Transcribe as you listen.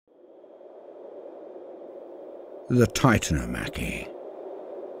The Titanomachy,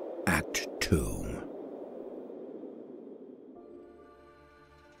 Act 2.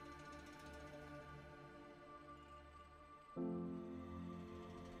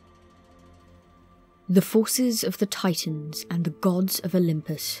 The forces of the Titans and the gods of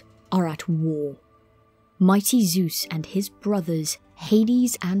Olympus are at war. Mighty Zeus and his brothers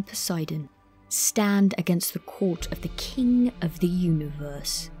Hades and Poseidon stand against the court of the king of the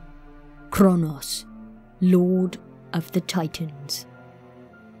universe, Chronos, Lord of the Titans.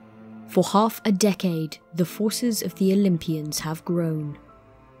 For half a decade, the forces of the Olympians have grown.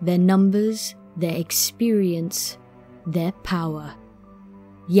 Their numbers, their experience, their power.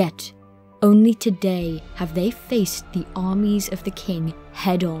 Yet, only today have they faced the armies of the king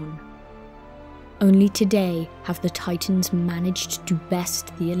head-on. Only today have the Titans managed to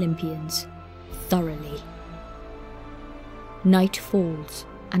best the Olympians thoroughly. Night falls,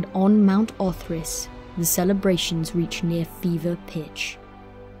 and on Mount Othrys, the celebrations reach near fever pitch.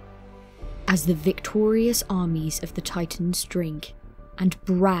 As the victorious armies of the Titans drink and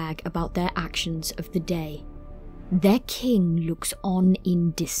brag about their actions of the day, their king looks on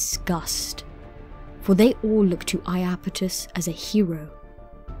in disgust, for they all look to Iapetus as a hero,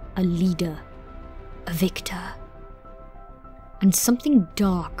 a leader, a victor. And something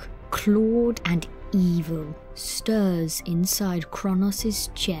dark, clawed and evil stirs inside Chronos'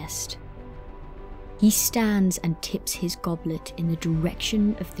 chest. He stands and tips his goblet in the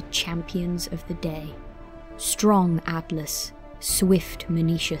direction of the champions of the day. Strong Atlas, swift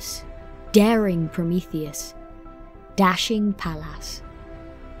Menetius, daring Prometheus, dashing Pallas.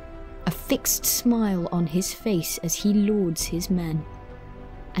 A fixed smile on his face as he lauds his men.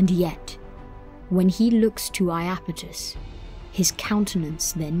 And yet, when he looks to Iapetus, his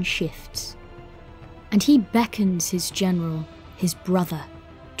countenance then shifts, and he beckons his general, his brother,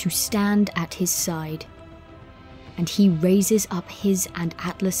 to stand at his side, and he raises up his and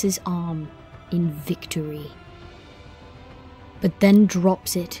Atlas's arm in victory, but then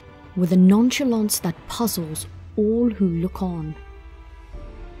drops it with a nonchalance that puzzles all who look on.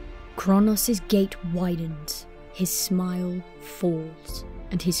 Chronos' gait widens, his smile falls,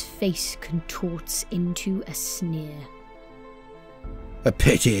 and his face contorts into a sneer. A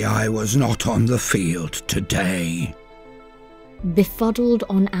pity I was not on the field today. Befuddled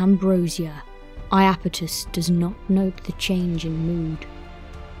on ambrosia, Iapetus does not note the change in mood.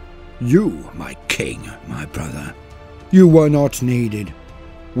 You, my king, my brother, you were not needed.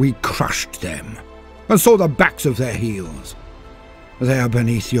 We crushed them, and saw the backs of their heels. They are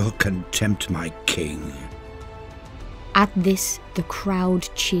beneath your contempt, my king. At this, the crowd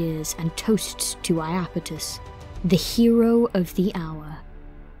cheers and toasts to Iapetus, the hero of the hour.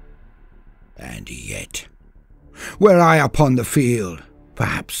 And yet, were I upon the field,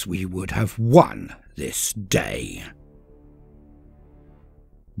 perhaps we would have won this day.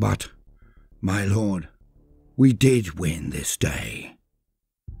 But, my lord, we did win this day.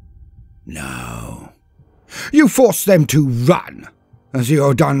 No. You forced them to run, as you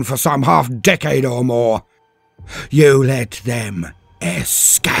have done for some half-decade or more. You let them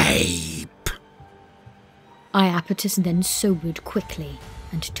escape. Iapetus then sobered quickly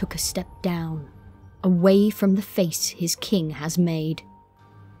and took a step down, away from the face his king has made.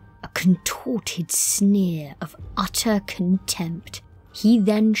 A contorted sneer of utter contempt he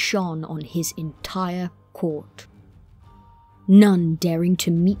then shone on his entire court, none daring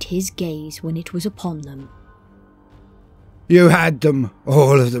to meet his gaze when it was upon them. You had them,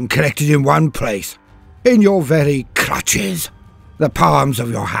 all of them, collected in one place, in your very clutches, the palms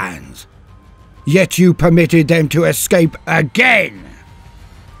of your hands. Yet you permitted them to escape again.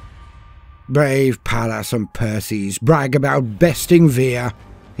 Brave Pallas and Perses brag about besting Via,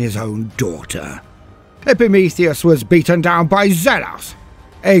 his own daughter. Epimetheus was beaten down by Zeus,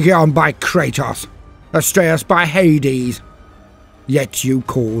 Aegon by Kratos, Astraeus by Hades. Yet you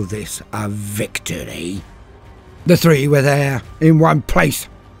call this a victory. The three were there, in one place.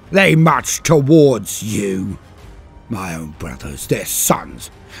 They marched towards you. My own brothers, their sons,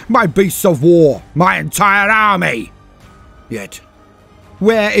 my beasts of war, my entire army. Yet,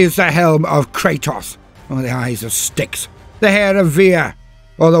 where is the helm of Kratos, or the eyes of Styx, the hair of Via,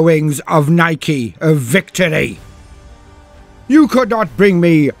 or the wings of Nike of victory? You could not bring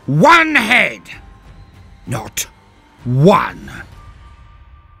me one head, not one.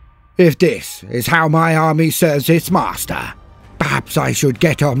 If this is how my army serves its master, perhaps I should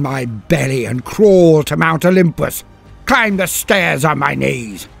get on my belly and crawl to Mount Olympus, climb the stairs on my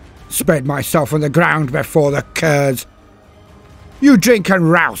knees, spread myself on the ground before the curds. You drink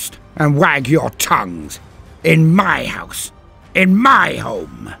and roust and wag your tongues in my house, in my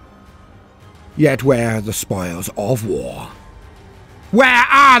home. yet wear the spoils of war. Where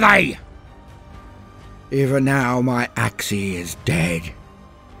are they? Even now my Axie is dead.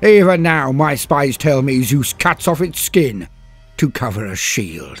 Even now my spies tell me Zeus cuts off its skin to cover a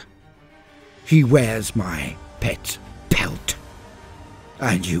shield. He wears my pet's pelt.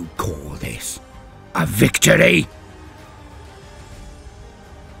 And you call this a victory?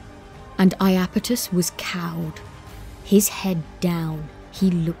 And Iapetus was cowed. His head down, he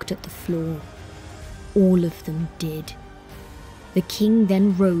looked at the floor. All of them did. The king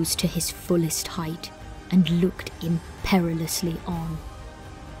then rose to his fullest height and looked imperilously on.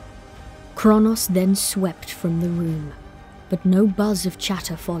 Chronos then swept from the room, but no buzz of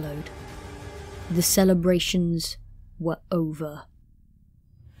chatter followed. The celebrations were over.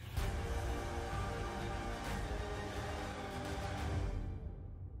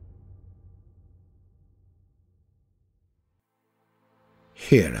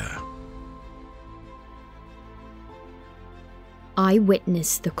 Hera. I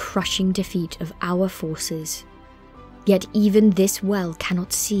witnessed the crushing defeat of our forces. Yet even this well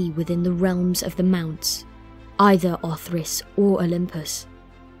cannot see within the realms of the mounts, either Othrys or Olympus.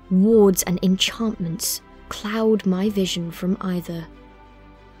 Wards and enchantments cloud my vision from either.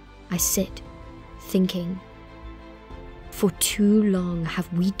 I sit, thinking. For too long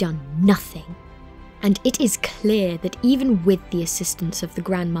have we done nothing, and it is clear that even with the assistance of the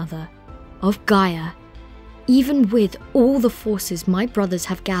grandmother, of Gaia, even with all the forces my brothers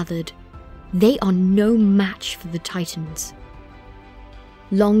have gathered, they are no match for the Titans.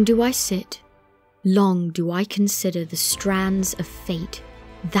 Long do I sit, long do I consider the strands of fate,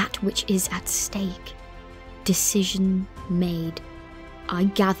 that which is at stake. Decision made, I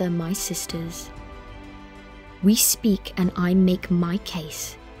gather my sisters. We speak and I make my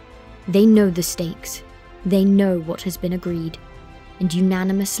case. They know the stakes, they know what has been agreed, and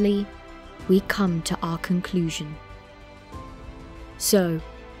unanimously we come to our conclusion. So,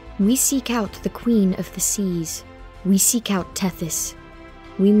 we seek out the Queen of the Seas, we seek out Tethys.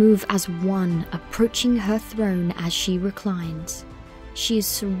 We move as one, approaching her throne as she reclines. She is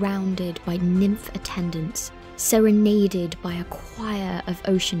surrounded by nymph attendants, serenaded by a choir of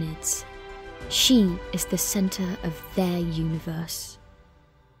oceanids. She is the center of their universe.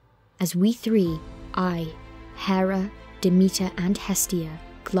 As we three, I, Hera, Demeter and Hestia,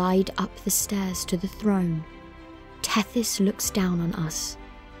 glide up the stairs to the throne, Tethys looks down on us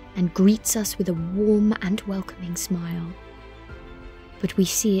and greets us with a warm and welcoming smile. But we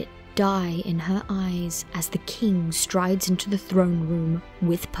see it die in her eyes as the king strides into the throne room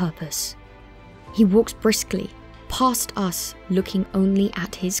with purpose. He walks briskly past us, looking only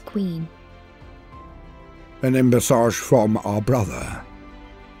at his queen. An embassage from our brother.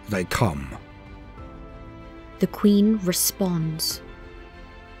 They come. The queen responds.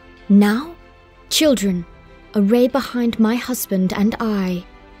 Now, children, array behind my husband and I.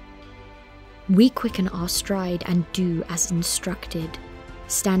 We quicken our stride and do as instructed,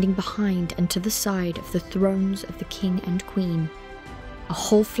 standing behind and to the side of the thrones of the king and queen. A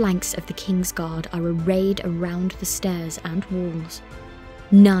whole flanks of the king's guard are arrayed around the stairs and walls.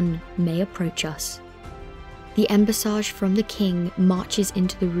 None may approach us. The embassage from the king marches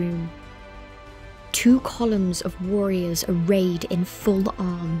into the room. 2 columns of warriors arrayed in full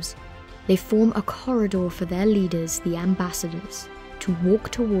arms. They form a corridor for their leaders, the ambassadors, to walk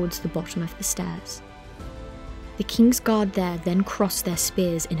towards the bottom of the stairs. The king's guard there then cross their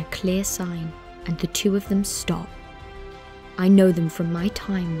spears in a clear sign, and the 2 of them stop. I know them from my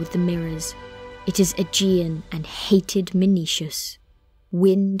time with the mirrors. It is Aegean and hated Menecius,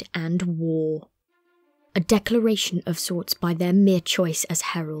 wind and war. A declaration of sorts by their mere choice as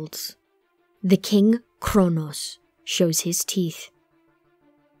heralds. The king, Chronos, shows his teeth.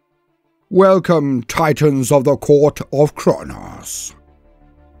 Welcome, Titans of the court of Chronos.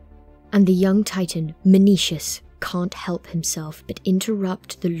 And the young Titan, Menecius, can't help himself but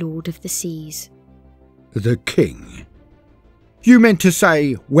interrupt the Lord of the Seas. The king? You meant to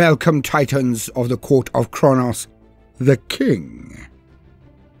say, welcome, Titans of the court of Chronos, the king.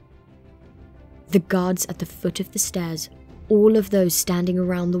 The guards at the foot of the stairs, all of those standing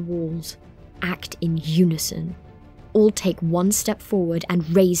around the walls, act in unison. All take 1 step forward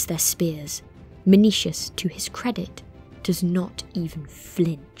and raise their spears. Menecius, to his credit, does not even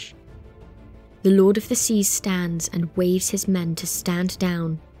flinch. The Lord of the Seas stands and waves his men to stand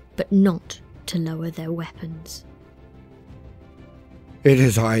down, but not to lower their weapons. It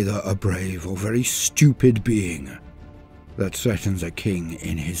is either a brave or very stupid being that threatens a king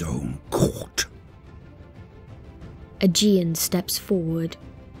in his own court. Aegean steps forward.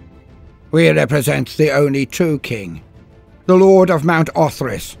 We represent the only true king, the lord of Mount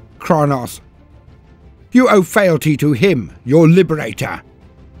Othrys, Chronos, You owe fealty to him, your liberator.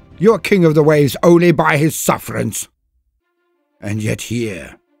 You are king of the waves only by his sufferance. And yet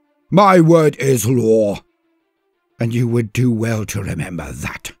here, my word is law, and you would do well to remember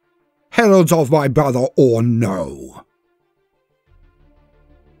that, heralds of my brother or no.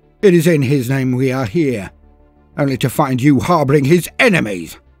 It is in his name we are here, only to find you harbouring his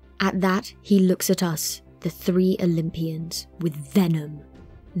enemies. At that, he looks at us, the 3 Olympians, with venom,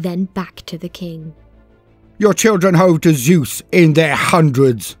 then back to the king. Your children hove to Zeus in their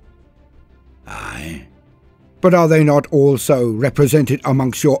hundreds. Aye, but are they not also represented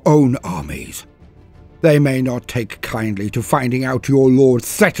amongst your own armies? They may not take kindly to finding out your lord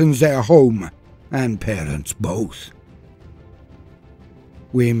threatens their home and parents both.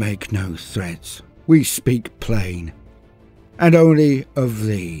 We make no threats, we speak plain, and only of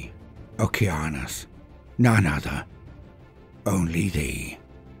thee, Oceanus, none other, only thee.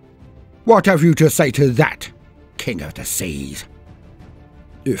 What have you to say to that, king of the seas?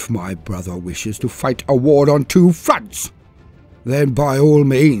 If my brother wishes to fight a war on 2 fronts, then by all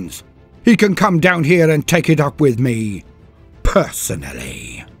means, he can come down here and take it up with me,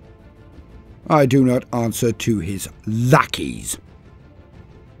 personally. I do not answer to his lackeys.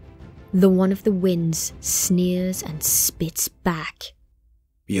 The one of the winds sneers and spits back.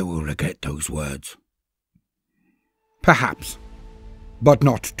 You will regret those words. Perhaps, but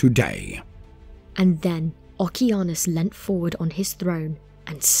not today. And then Oceanus leant forward on his throne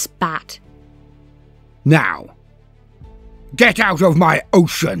and spat. Now, get out of my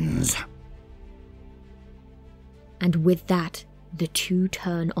oceans! And with that, the 2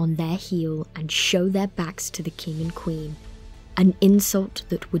 turn on their heel and show their backs to the king and queen, an insult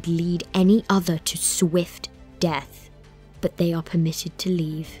that would lead any other to swift death. But they are permitted to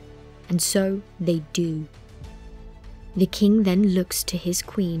leave, and so they do. The king then looks to his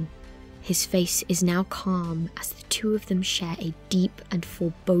queen. His face is now calm as the 2 of them share a deep and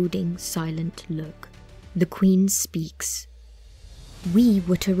foreboding silent look. The queen speaks. We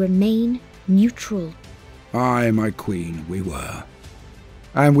were to remain neutral. Aye, my queen, we were.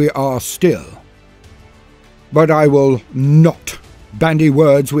 And we are still. But I will not bandy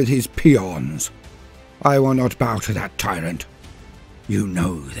words with his peons. I will not bow to that tyrant. You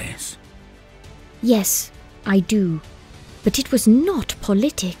know this. Yes, I do. But it was not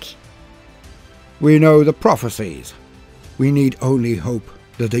politic. We know the prophecies. We need only hope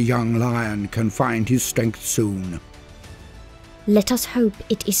that the young lion can find his strength soon. Let us hope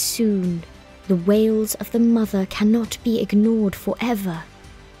it is soon. The wails of the mother cannot be ignored forever.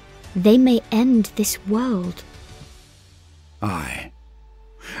 They may end this world. Aye.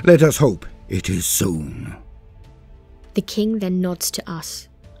 Let us hope it is soon. The king then nods to us,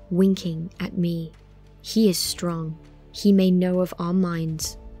 winking at me. He is strong. He may know of our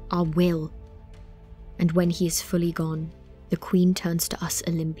minds, our will. And when he is fully gone, the queen turns to us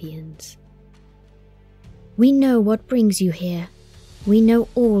Olympians. We know what brings you here. We know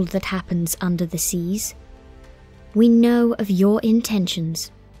all that happens under the seas. We know of your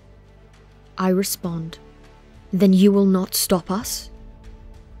intentions. I respond, then you will not stop us?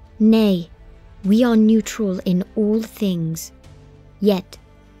 Nay, we are neutral in all things. Yet,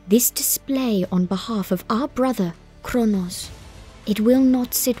 this display on behalf of our brother, Chronos, it will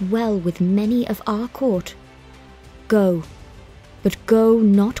not sit well with many of our court. Go, but go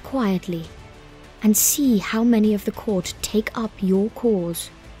not quietly, and see how many of the court take up your cause.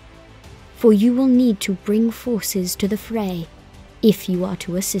 For you will need to bring forces to the fray, if you are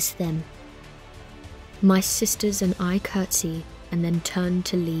to assist them. My sisters and I curtsy, and then turn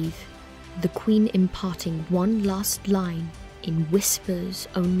to leave, the queen imparting one last line in whispers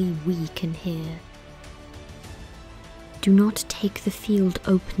only we can hear. Do not take the field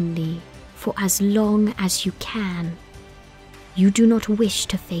openly, for as long as you can. You do not wish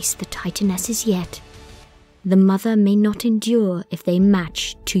to face the Titanesses yet. The mother may not endure if they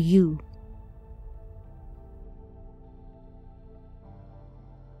match to you.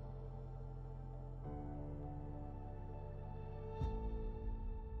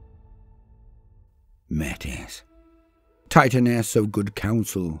 Metis, Titaness of good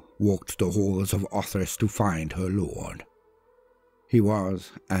counsel, walked the halls of Othrys to find her lord. He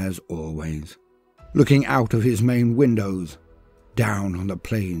was, as always, looking out of his main windows, down on the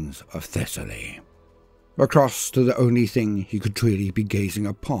plains of Thessaly, across to the only thing he could truly be gazing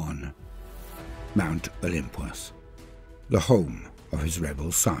upon, Mount Olympus, the home of his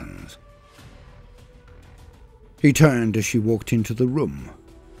rebel sons. He turned as she walked into the room.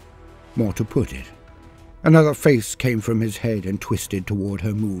 More to put it, another face came from his head and twisted toward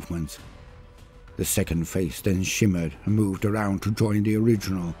her movements. The second face then shimmered and moved around to join the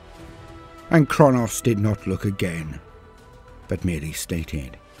original. And Chronos did not look again, but merely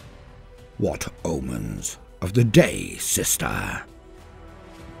stated, "What omens of the day, sister?"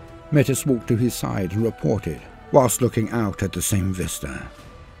 Metis walked to his side and reported, whilst looking out at the same vista.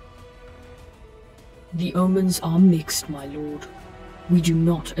 The omens are mixed, my lord. We do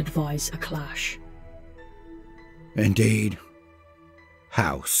not advise a clash. Indeed.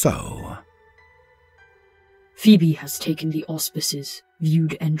 How so? Phoebe has taken the auspices,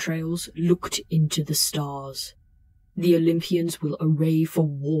 viewed entrails, looked into the stars. The Olympians will array for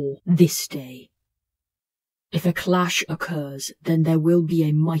war this day. If a clash occurs, then there will be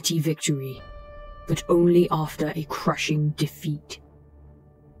a mighty victory, but only after a crushing defeat.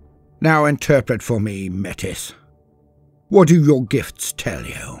 Now interpret for me, Metis. What do your gifts tell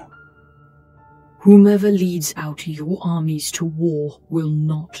you? Whomever leads out your armies to war will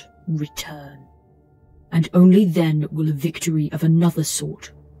not return, and only then will a victory of another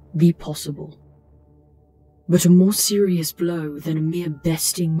sort be possible. But a more serious blow than a mere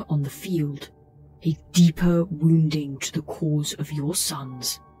besting on the field, a deeper wounding to the cause of your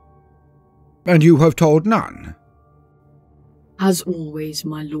sons. And you have told none? As always,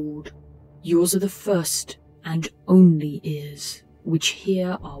 my lord, yours are the first and only ears which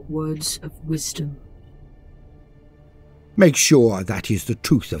hear our words of wisdom. Make sure that is the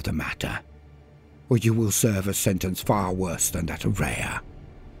truth of the matter, or you will serve a sentence far worse than that of Rhea.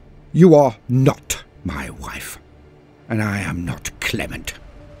 You are not my wife, and I am not Clement.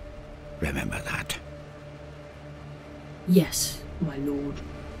 Remember that. Yes, my lord.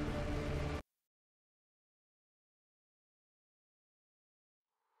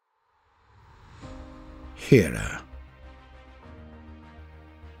 Hera.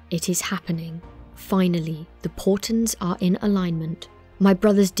 It is happening. Finally, the portents are in alignment. My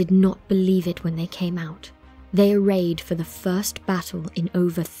brothers did not believe it when they came out. They arrayed for the first battle in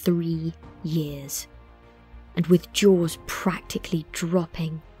over 3 years. And with jaws practically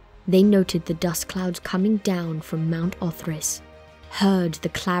dropping, they noted the dust clouds coming down from Mount Othrys, heard the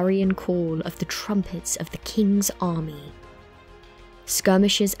clarion call of the trumpets of the king's army.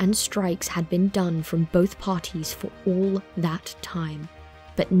 Skirmishes and strikes had been done from both parties for all that time,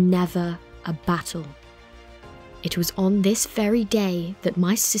 but never a battle. It was on this very day that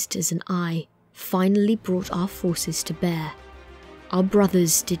my sisters and I finally brought our forces to bear. Our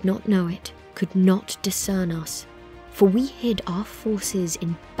brothers did not know it, could not discern us, for we hid our forces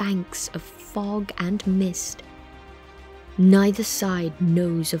in banks of fog and mist. Neither side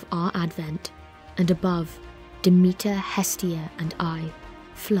knows of our advent, and above, Demeter, Hestia, and I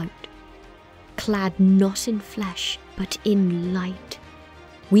float, clad not in flesh, but in light.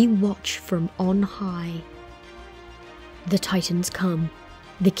 We watch from on high. The Titans come.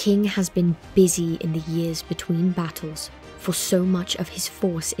 The king has been busy in the years between battles, for so much of his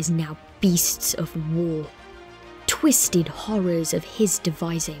force is now beasts of war, twisted horrors of his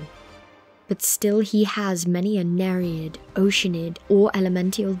devising. But still he has many a Nereid, Oceanid, or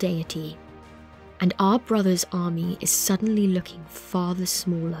elemental deity, and our brother's army is suddenly looking farther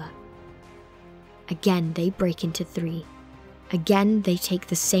smaller. Again they break into 3. Again they take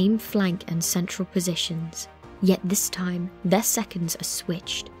the same flank and central positions, yet this time their seconds are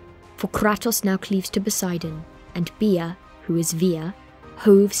switched, for Kratos now cleaves to Poseidon, and Bia, who is Via,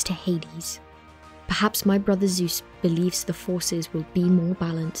 hoves to Hades. Perhaps my brother Zeus believes the forces will be more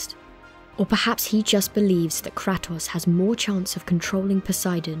balanced, or perhaps he just believes that Kratos has more chance of controlling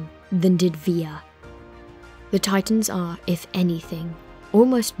Poseidon than did Via. The Titans are, if anything,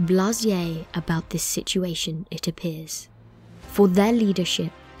 almost blasé about this situation, it appears, for their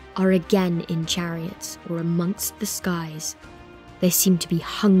leadership are again in chariots or amongst the skies. They seem to be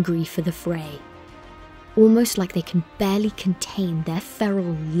hungry for the fray, almost like they can barely contain their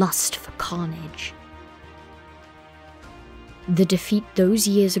feral lust for carnage. The defeat those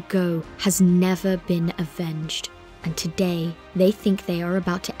years ago has never been avenged, and today they think they are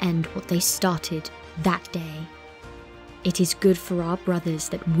about to end what they started that day. It is good for our brothers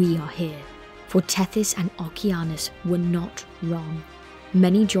that we are here, for Tethys and Oceanus were not wrong.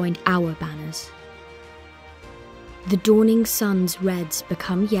 Many joined our banners. The dawning sun's reds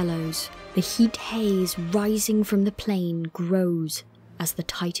become yellows. The heat haze rising from the plain grows as the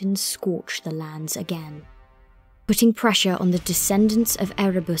Titans scorch the lands again, putting pressure on the descendants of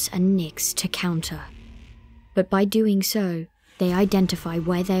Erebus and Nyx to counter. But by doing so, they identify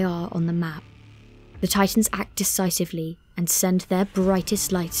where they are on the map. The Titans act decisively and send their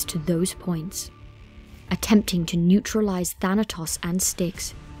brightest lights to those points, attempting to neutralize Thanatos and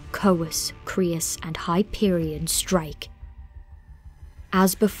Styx. Coeus, Creus, and Hyperion strike.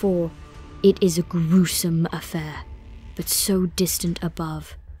 As before, it is a gruesome affair, but so distant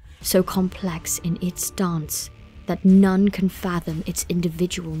above, so complex in its dance that none can fathom its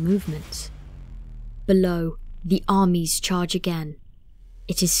individual movements. Below, the armies charge again.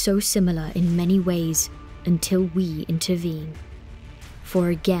 It is so similar in many ways until we intervene. For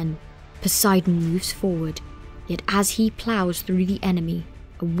again, Poseidon moves forward, yet as he plows through the enemy,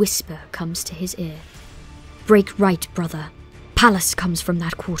 a whisper comes to his ear. "Break right, brother. Pallas comes from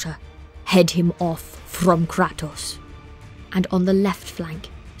that quarter. Head him off from Kratos." And on the left flank,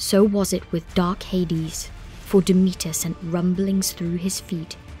 so was it with dark Hades, for Demeter sent rumblings through his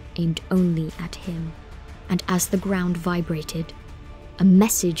feet, aimed only at him. And as the ground vibrated, a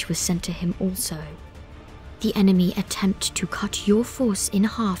message was sent to him also. "The enemy attempt to cut your force in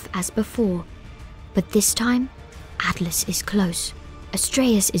half as before, but this time, Atlas is close.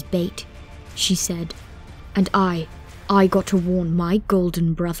 Astraeus is bait," she said. And I got to warn my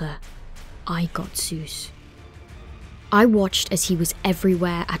golden brother. I got Zeus. I watched as he was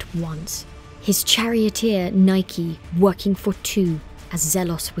everywhere at once. His charioteer Nike working for two, as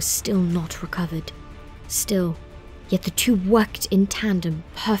Zelos was still not recovered. Still, yet the two worked in tandem,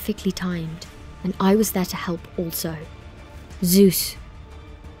 perfectly timed, and I was there to help also. "Zeus."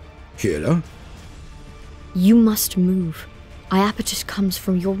 "Healer?" "You must move. Iapetus comes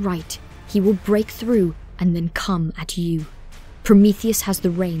from your right. He will break through and then come at you. Prometheus has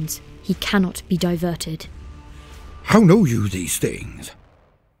the reins. He cannot be diverted." "How know you these things?"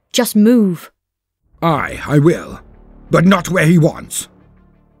 "Just move." I will, but not where he wants."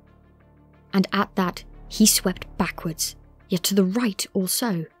 And at that, he swept backwards, yet to the right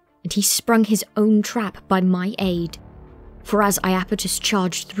also, and he sprung his own trap by my aid. For as Iapetus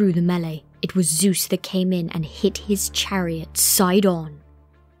charged through the melee, it was Zeus that came in and hit his chariot side on.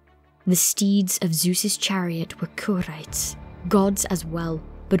 The steeds of Zeus's chariot were Curates, gods as well,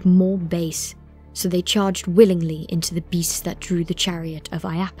 but more base, so they charged willingly into the beasts that drew the chariot of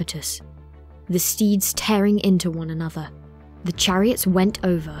Iapetus. The steeds tearing into one another, the chariots went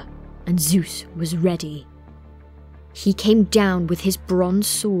over, and Zeus was ready. He came down with his bronze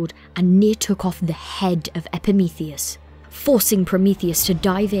sword and near took off the head of Epimetheus, forcing Prometheus to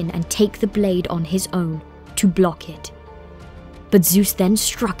dive in and take the blade on his own to block it. But Zeus then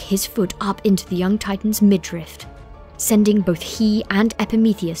struck his foot up into the young Titan's midriff, sending both he and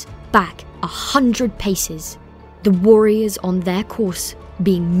Epimetheus back 100 paces, the warriors on their course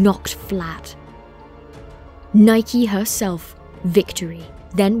being knocked flat. Nike herself, Victory,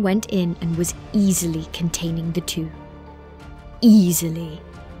 then went in and was easily containing the two. Easily.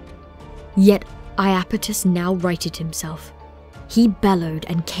 Yet Iapetus now righted himself. He bellowed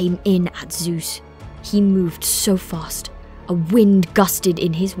and came in at Zeus. He moved so fast, a wind gusted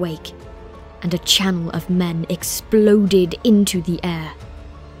in his wake, and a channel of men exploded into the air,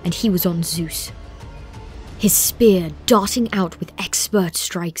 and he was on Zeus. His spear darting out with expert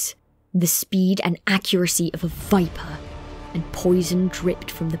strikes, the speed and accuracy of a viper, and poison dripped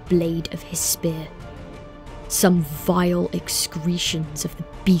from the blade of his spear. Some vile excretions of the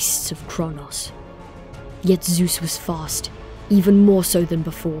beasts of Chronos. Yet Zeus was fast, even more so than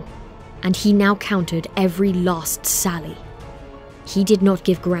before, and he now countered every last sally. He did not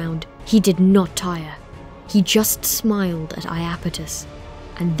give ground, he did not tire. He just smiled at Iapetus,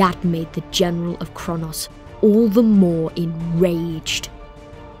 and that made the general of Chronos all the more enraged.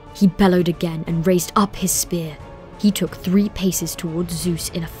 He bellowed again and raised up his spear. He took 3 paces towards Zeus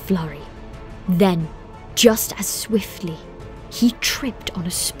in a flurry. Then, just as swiftly, he tripped on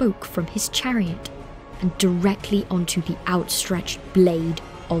a spoke from his chariot and directly onto the outstretched blade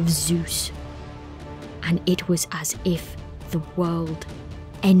of Zeus. And it was as if the world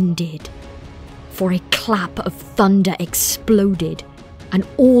ended. For a clap of thunder exploded, and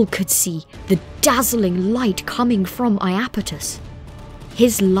all could see the dazzling light coming from Iapetus.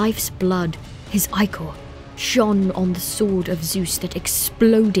 His life's blood, his ichor, shone on the sword of Zeus that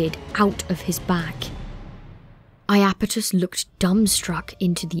exploded out of his back. Iapetus looked dumbstruck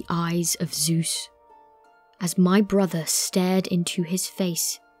into the eyes of Zeus, as my brother stared into his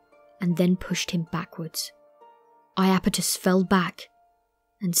face and then pushed him backwards. Iapetus fell back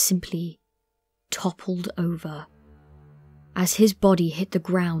and simply toppled over. As his body hit the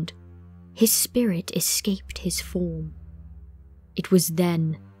ground, his spirit escaped his form. It was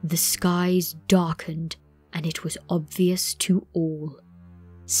then the skies darkened and it was obvious to all.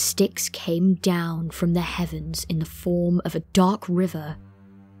 Styx came down from the heavens in the form of a dark river,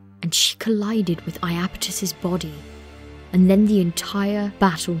 and she collided with Iapetus's body, and then the entire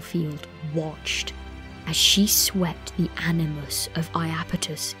battlefield watched as she swept the animus of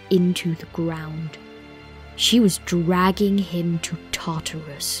Iapetus into the ground. She was dragging him to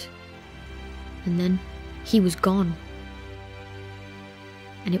Tartarus, and then he was gone.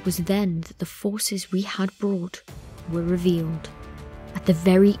 And it was then that the forces we had brought were revealed. At the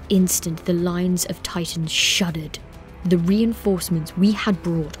very instant the lines of Titans shuddered, the reinforcements we had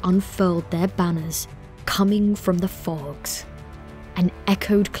brought unfurled their banners, coming from the fogs. An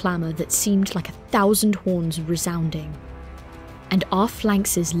echoed clamour that seemed like 1,000 horns resounding. And our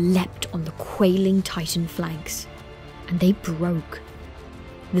flanksers leapt on the quailing Titan flanks, and they broke.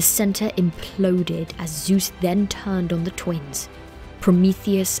 The centre imploded as Zeus then turned on the twins,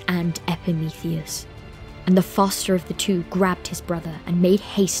 Prometheus and Epimetheus, and the faster of the two grabbed his brother and made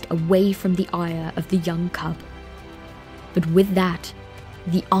haste away from the ire of the young cub. But with that,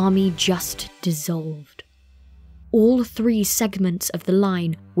 the army just dissolved. All 3 segments of the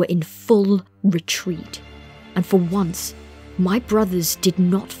line were in full retreat, and for once, my brothers did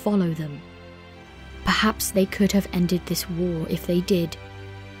not follow them. Perhaps they could have ended this war if they did,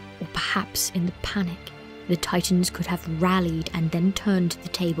 or perhaps in the panic, the Titans could have rallied and then turned the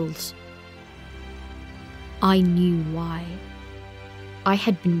tables. I knew why. I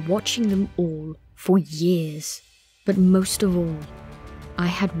had been watching them all for years, but most of all, I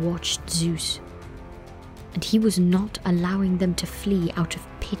had watched Zeus, and he was not allowing them to flee out of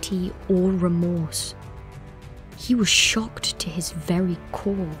pity or remorse. He was shocked to his very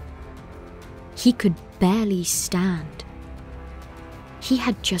core. He could barely stand. He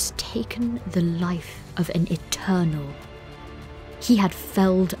had just taken the life of an eternal. He had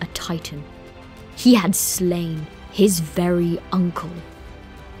felled a Titan. He had slain his very uncle.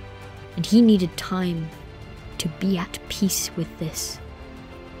 And he needed time to be at peace with this.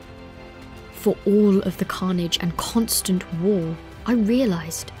 For all of the carnage and constant war, I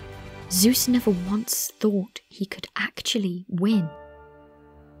realized Zeus never once thought he could actually win.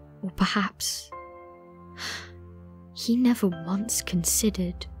 Or perhaps he never once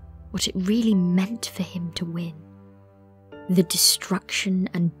considered what it really meant for him to win. The destruction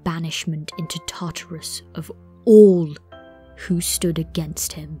and banishment into Tartarus of all who stood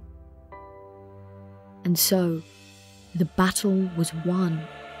against him. And so, the battle was won.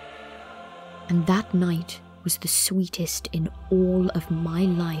 And that night was the sweetest in all of my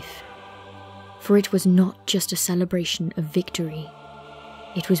life. For it was not just a celebration of victory.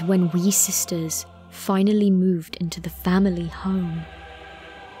 It was when we sisters finally moved into the family home.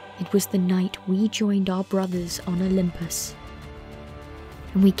 It was the night we joined our brothers on Olympus.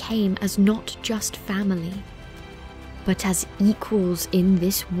 And we came as not just family, but as equals in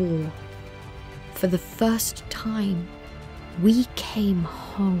this war. For the first time, we came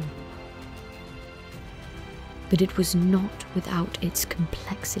home. But it was not without its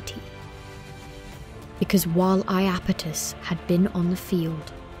complexity. Because while Iapetus had been on the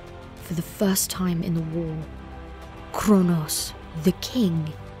field, for the first time in the war, Chronos, the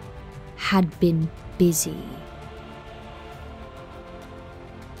king, had been busy.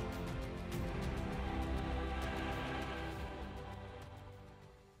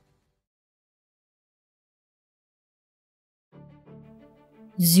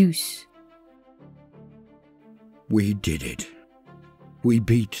 Zeus. We did it. We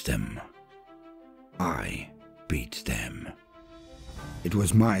beat them. I beat them. It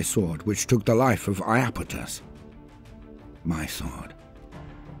was my sword which took the life of Iapetus. My sword.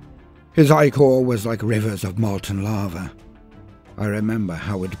 His ichor was like rivers of molten lava. I remember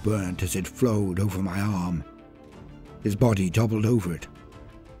how it burnt as it flowed over my arm. His body doubled over it,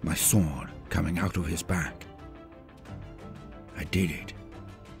 my sword coming out of his back. I did it.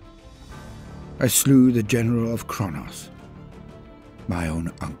 I slew the general of Chronos, my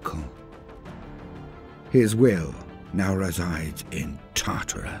own uncle. His will now resides in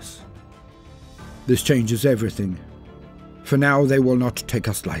Tartarus. This changes everything, for now they will not take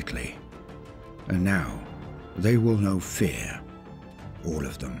us lightly, and now they will know fear, all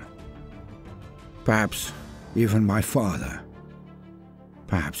of them. Perhaps even my father,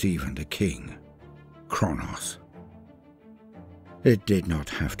 perhaps even the king, Chronos. It did not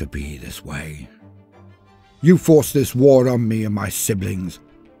have to be this way. You forced this war on me and my siblings.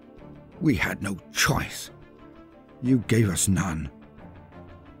 We had no choice. You gave us none.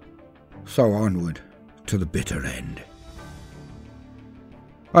 So onward to the bitter end.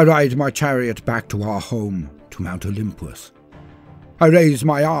 I ride my chariot back to our home, to Mount Olympus. I raise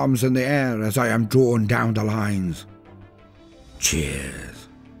my arms in the air as I am drawn down the lines. Cheers.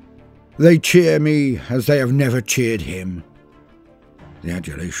 They cheer me as they have never cheered him. The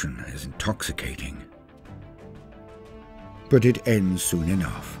adulation is intoxicating. But it ends soon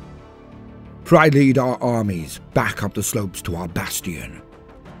enough. For I lead our armies back up the slopes to our bastion.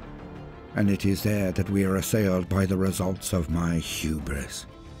 And it is there that we are assailed by the results of my hubris.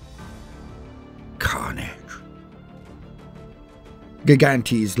 Carnage.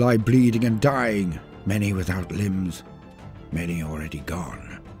 Gigantes lie bleeding and dying, many without limbs, many already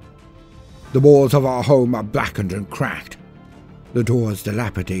gone. The walls of our home are blackened and cracked, the doors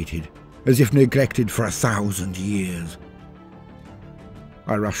dilapidated, as if neglected for 1,000 years.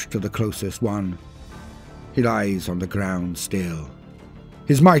 I rush to the closest one. He lies on the ground still.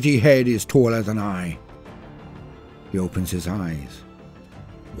 His mighty head is taller than I. He opens his eyes,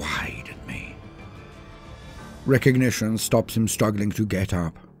 wide at me. Recognition stops him struggling to get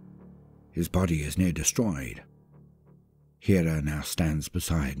up. His body is near destroyed. Hera now stands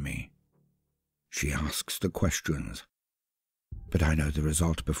beside me. She asks the questions, but I know the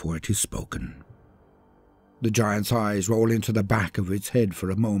result before it is spoken. The giant's eyes roll into the back of its head for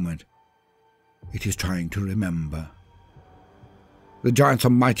a moment. It is trying to remember. The giants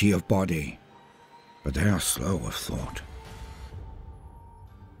are mighty of body, but they are slow of thought.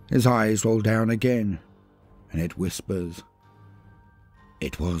 His eyes roll down again, and it whispers,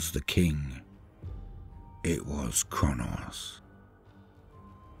 "It was the king. It was Chronos."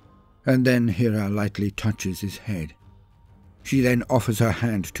 And then Hera lightly touches his head. She then offers her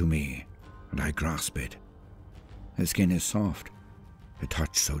hand to me, and I grasp it. Her skin is soft, her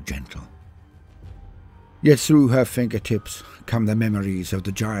touch so gentle. Yet through her fingertips come the memories of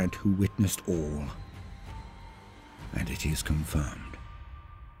the giant who witnessed all. And it is confirmed.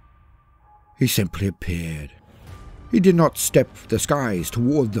 He simply appeared. He did not step the skies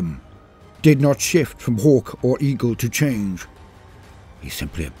toward them, did not shift from hawk or eagle to change. He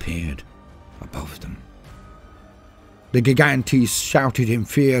simply appeared above them. The Gigantes shouted in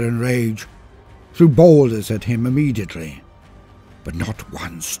fear and rage, threw boulders at him immediately, but not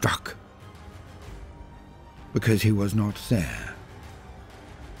one struck, because he was not there.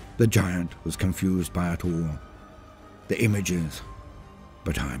 The giant was confused by it all, the images,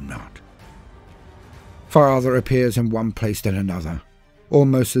 but I am not. Father appears in one place then another,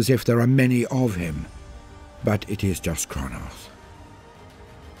 almost as if there are many of him, but it is just Chronos.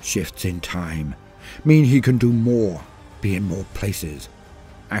 Shifts in time mean he can do more, be in more places,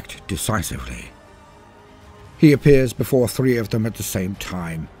 act decisively. He appears before 3 of them at the same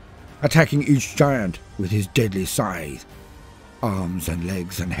time, attacking each giant with his deadly scythe. Arms and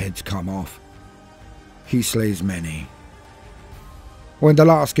legs and heads come off. He slays many. When the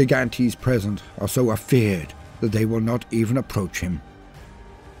last Gigantes present are so afeared that they will not even approach him,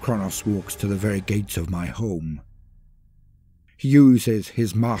 Chronos walks to the very gates of my home. He uses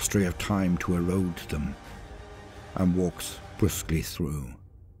his mastery of time to erode them, and walks brusquely through.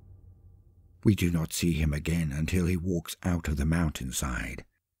 We do not see him again until he walks out of the mountainside.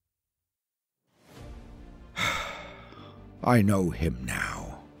 I know him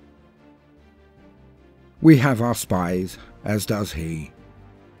now. We have our spies, as does he.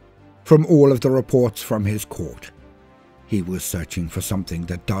 From all of the reports from his court, he was searching for something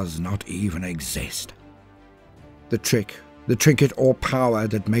that does not even exist. The trick, the trinket or power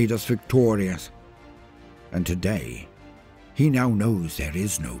that made us victorious. And today, he now knows there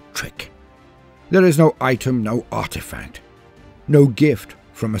is no trick. There is no item, no artifact, no gift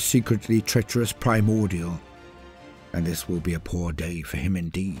from a secretly treacherous primordial. And this will be a poor day for him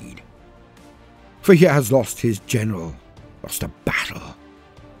indeed. For he has lost his general, lost a battle,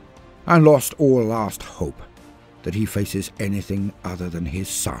 and lost all last hope that he faces anything other than his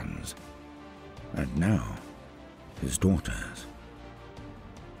sons, and now his daughters.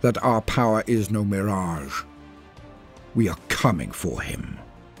 That our power is no mirage. We are coming for him.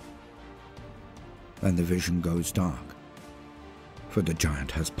 And the vision goes dark, for the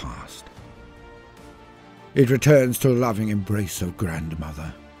giant has passed. It returns to a loving embrace of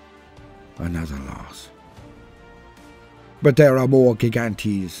grandmother. Another loss. But there are more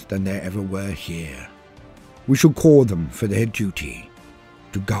Gigantes than there ever were here. We shall call them for their duty,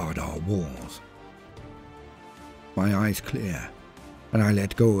 to guard our walls. My eyes clear, and I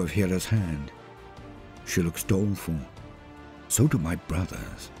let go of Hera's hand. She looks doleful. So do my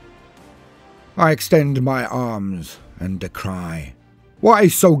brothers. I extend my arms and decry. Why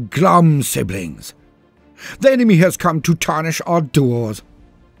so glum, siblings? The enemy has come to tarnish our doors,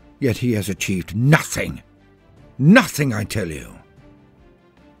 yet he has achieved nothing. Nothing, I tell you.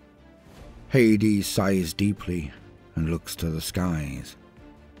 Hades sighs deeply and looks to the skies.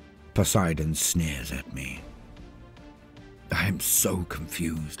 Poseidon sneers at me. I am so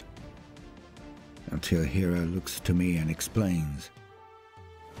confused. Until Hera looks to me and explains.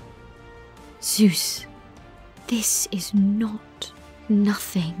 Zeus, this is not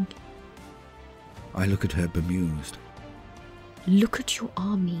nothing. I look at her bemused. Look at your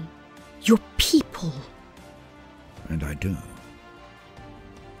army, your people. And I do.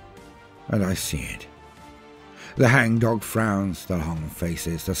 And I see it. The hangdog frowns, the long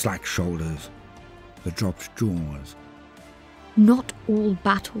faces, the slack shoulders, the dropped jaws. Not all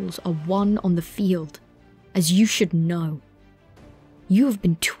battles are won on the field, as you should know. You have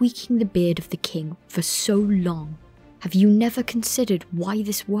been tweaking the beard of the king for so long. Have you never considered why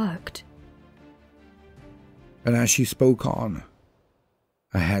this worked? And as she spoke on,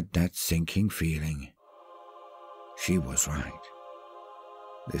 I had that sinking feeling. She was right.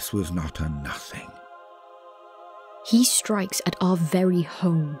 This was not a nothing. He strikes at our very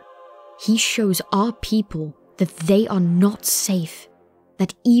home. He shows our people that they are not safe,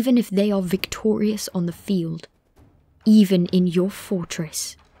 that even if they are victorious on the field, even in your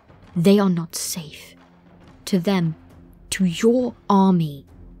fortress, they are not safe. To them, to your army,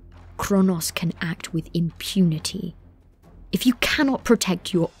 Chronos can act with impunity. If you cannot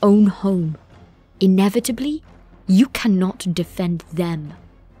protect your own home, inevitably, you cannot defend them.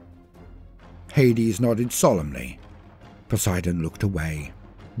 Hades nodded solemnly. Poseidon looked away,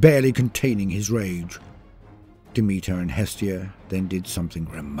 barely containing his rage. Demeter and Hestia then did something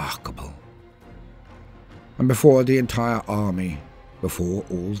remarkable. And before the entire army, before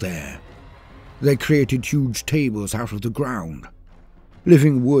all there, they created huge tables out of the ground,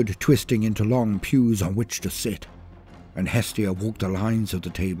 living wood twisting into long pews on which to sit, and Hestia walked the lines of the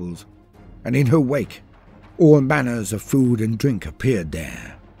tables, and in her wake, all manners of food and drink appeared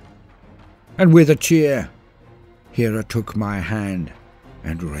there. And with a cheer, Hera took my hand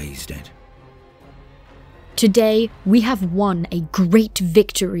and raised it. Today, we have won a great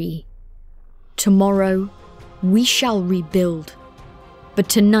victory. Tomorrow, we shall rebuild. But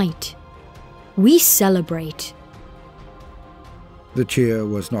tonight, we celebrate. The cheer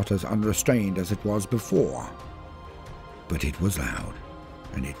was not as unrestrained as it was before, but it was loud,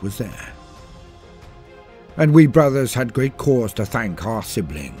 and it was there. And we brothers had great cause to thank our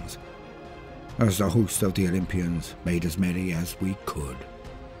siblings, as the host of the Olympians made as merry as we could.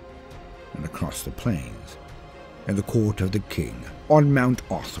 And across the plains, in the court of the king, on Mount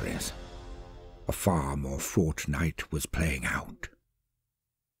Othrys, a far more fraught night was playing out.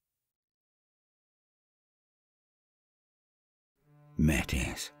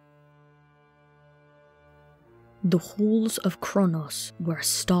 Metis. The halls of Chronos were a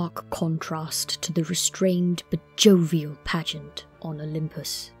stark contrast to the restrained but jovial pageant on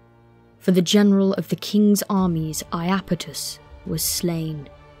Olympus. For the general of the king's armies, Iapetus, was slain,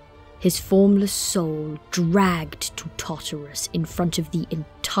 his formless soul dragged to Tartarus in front of the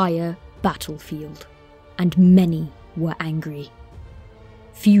entire battlefield, and many were angry.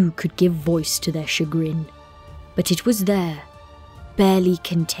 Few could give voice to their chagrin, but it was there, barely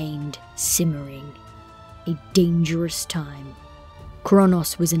contained, simmering. A dangerous time.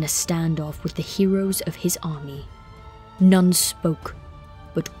 Chronos was in a standoff with the heroes of his army. None spoke,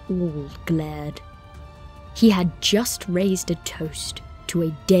 but all glared. He had just raised a toast to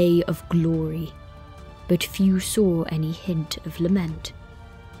a day of glory, but few saw any hint of lament.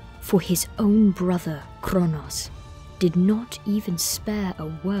 For his own brother, Chronos, did not even spare a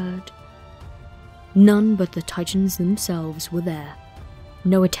word. None but the Titans themselves were there.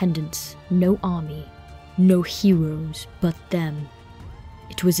 No attendants, no army, no heroes but them.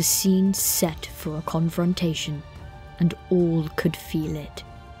 It was a scene set for a confrontation, and all could feel it.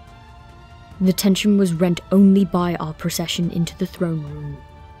 The tension was rent only by our procession into the throne room.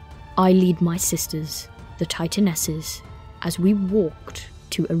 I lead my sisters, the Titanesses, as we walked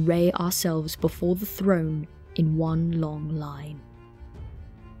to array ourselves before the throne in one long line.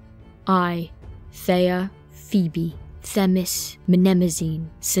 I, Thea, Phoebe, Themis, Mnemosyne,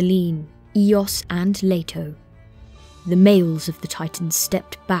 Selene, Eos and Leto. The males of the Titans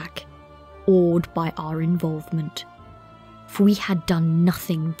stepped back, awed by our involvement. For we had done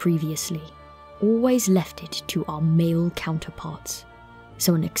nothing previously, always left it to our male counterparts,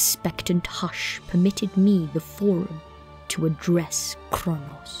 so an expectant hush permitted me the forum to address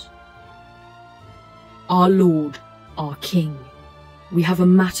Chronos. Our lord, our king, we have a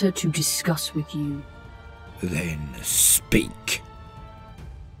matter to discuss with you. Then speak.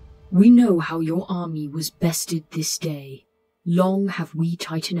 We know how your army was bested this day. Long have we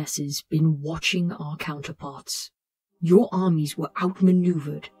Titanesses been watching our counterparts. Your armies were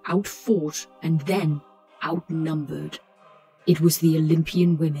outmaneuvered, outfought, and then outnumbered. It was the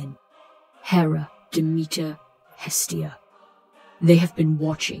Olympian women, Hera, Demeter, Hestia. They have been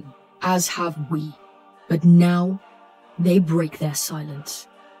watching, as have we, but now they break their silence.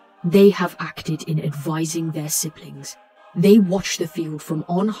 They have acted in advising their siblings. They watch the field from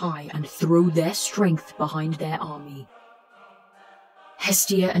on high and throw their strength behind their army.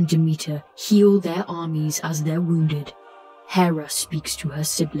 Hestia and Demeter heal their armies as they're wounded. Hera speaks to her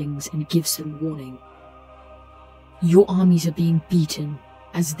siblings and gives them warning. Your armies are being beaten,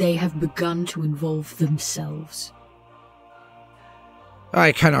 as they have begun to involve themselves.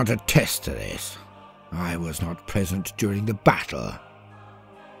 I cannot attest to this. I was not present during the battle.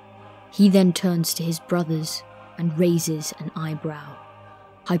 He then turns to his brothers and raises an eyebrow.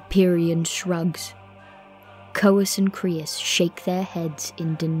 Hyperion shrugs. Coeus and Creus shake their heads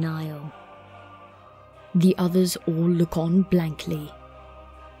in denial. The others all look on blankly.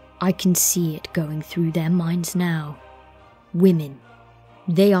 I can see it going through their minds now. Women.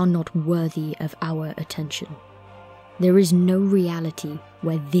 They are not worthy of our attention. There is no reality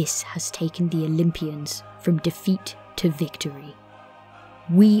where this has taken the Olympians from defeat to victory.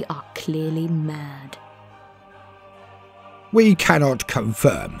 We are clearly mad. We cannot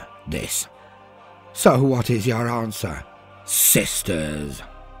confirm this. So what is your answer, sisters?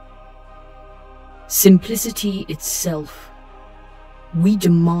 Simplicity itself. We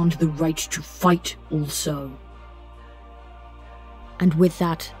demand the right to fight also. And with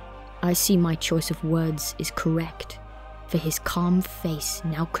that, I see my choice of words is correct, for his calm face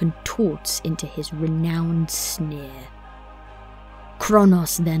now contorts into his renowned sneer.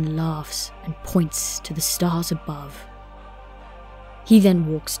 Chronos then laughs and points to the stars above. He then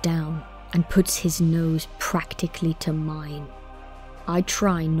walks down and puts his nose practically to mine. I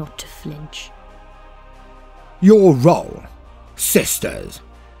try not to flinch. Your role, sisters,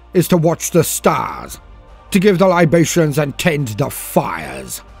 is to watch the stars, to give the libations and tend the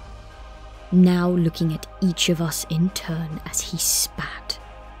fires. Now looking at each of us in turn as he spat.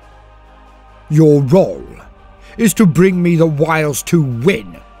 Your role is to bring me the wiles to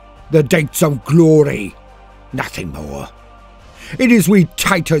win, the dates of glory, nothing more. It is we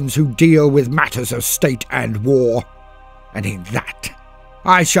Titans who deal with matters of state and war, and in that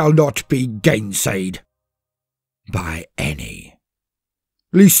I shall not be gainsayed by any,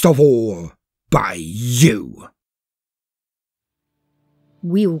 least of all by you.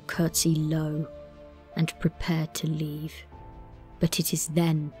 We all curtsy low and prepare to leave, but it is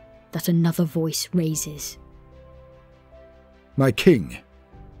then that another voice raises. My king,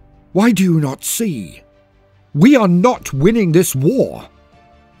 why do you not see? We are not winning this war.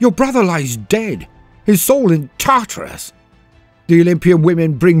 Your brother lies dead, his soul in Tartarus. The Olympian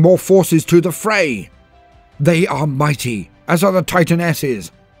women bring more forces to the fray. They are mighty, as are the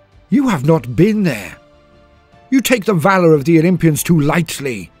Titanesses. You have not been there. You take the valour of the Olympians too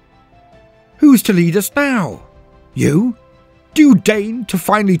lightly. Who's to lead us now? You? Do you deign to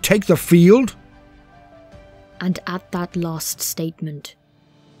finally take the field? And at that last statement,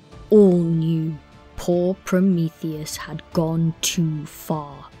 all knew poor Prometheus had gone too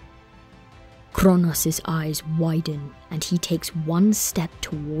far. Chronos' eyes widen and he takes one step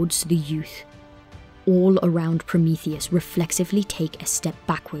towards the youth. All around Prometheus reflexively take a step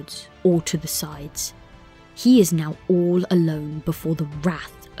backwards or to the sides. He is now all alone before the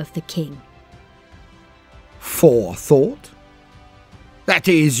wrath of the king. Forethought? That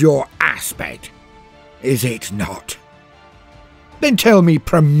is your aspect, is it not? Then tell me,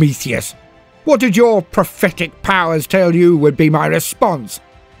 Prometheus, what did your prophetic powers tell you would be my response?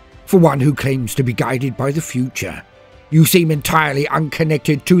 For one who claims to be guided by the future, you seem entirely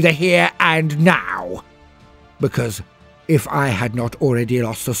unconnected to the here and now. Because if I had not already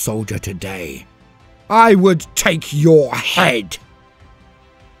lost a soldier today, I would take your head.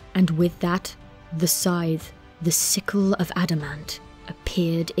 And with that, the scythe, the sickle of adamant,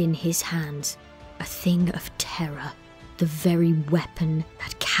 appeared in his hands, a thing of terror, the very weapon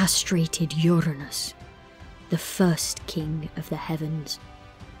that castrated Uranus, the first king of the heavens.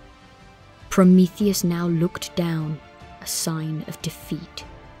 Prometheus now looked down, a sign of defeat.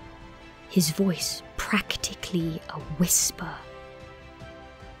 His voice practically a whisper.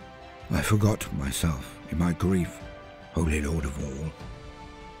 I forgot myself in my grief, Holy Lord of all.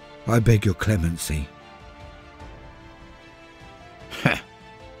 I beg your clemency.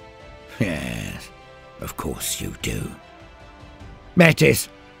 Yes, of course you do. Metis,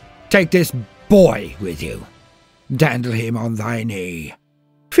 take this boy with you. Dandle him on thy knee.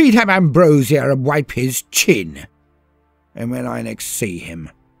 Feed him ambrosia and wipe his chin. And when I next see him,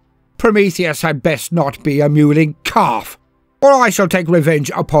 Prometheus had best not be a mewling calf, or I shall take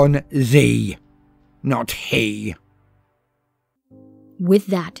revenge upon thee, not he. With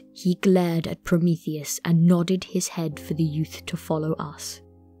that, he glared at Prometheus and nodded his head for the youth to follow us.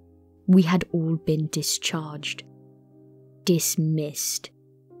 We had all been discharged, dismissed.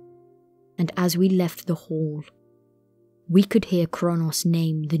 And as we left the hall, we could hear Chronos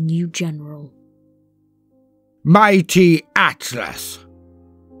name the new general. Mighty Atlas!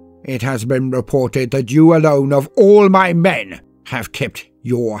 It has been reported that you alone of all my men have kept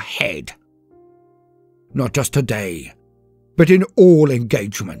your head. not just today, but in all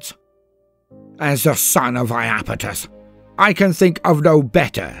engagements. As the son of Iapetus, I can think of no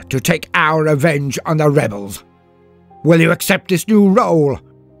better to take our revenge on the rebels. Will you accept this new role?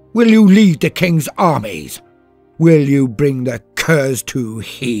 Will you lead the king's armies? Will you bring the curse to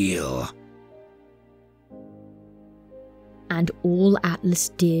heel? And all Atlas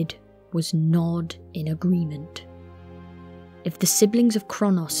did was nod in agreement. If the siblings of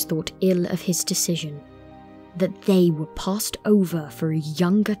Chronos thought ill of his decision, that they were passed over for a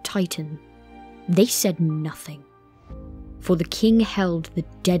younger Titan, they said nothing. For the king held the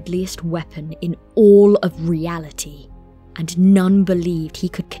deadliest weapon in all of reality, and none believed he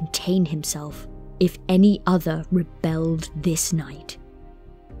could contain himself if any other rebelled this night.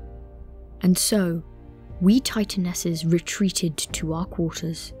 And so, we Titanesses retreated to our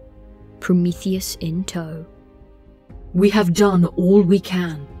quarters, Prometheus in tow. We have done all we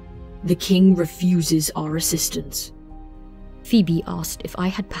can. The king refuses our assistance. Phoebe asked if I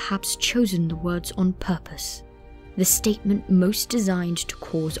had perhaps chosen the words on purpose, the statement most designed to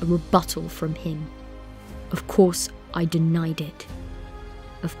cause a rebuttal from him. Of course, I denied it.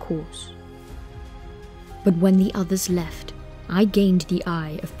 Of course. But when the others left, I gained the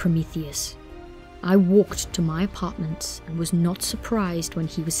eye of Prometheus. I walked to my apartments and was not surprised when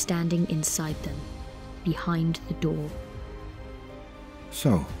he was standing inside them, behind the door.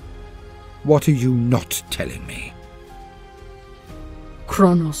 So, what are you not telling me?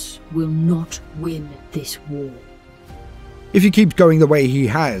 Chronos will not win this war. If he keeps going the way he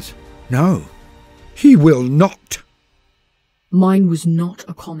has, no, he will not. Mine was not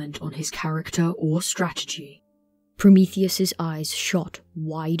a comment on his character or strategy. Prometheus's eyes shot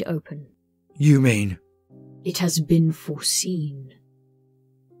wide open. You mean? It has been foreseen.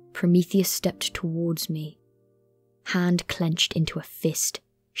 Prometheus stepped towards me, hand clenched into a fist,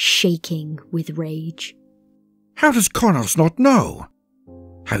 shaking with rage. How does Chronos not know?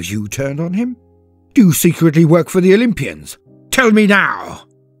 How you turned on him? Do you secretly work for the Olympians? Tell me now!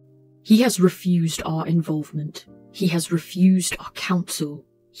 He has refused our involvement. He has refused our counsel.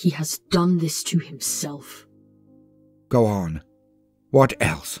 He has done this to himself. Go on. What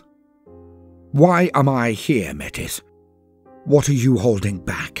else? Why am I here, Metis? What are you holding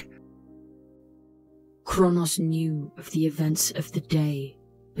back? Chronos knew of the events of the day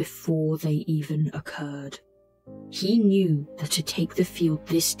before they even occurred. He knew that to take the field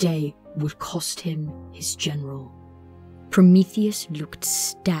this day would cost him his general. Prometheus looked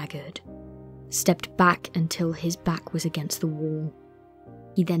staggered, stepped back until his back was against the wall.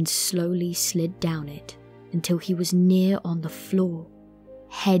 He then slowly slid down it until he was near on the floor,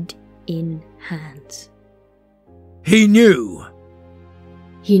 head in hands. He knew!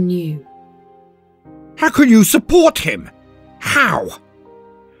 He knew. How can you support him? How?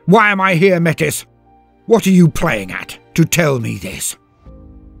 Why am I here, Metis? What are you playing at to tell me this?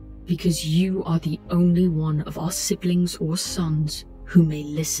 Because you are the only one of our siblings or sons who may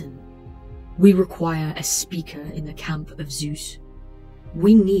listen. We require a speaker in the camp of Zeus.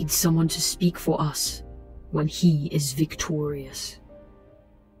 We need someone to speak for us when he is victorious.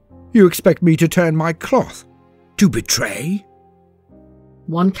 You expect me to turn my cloth? To betray?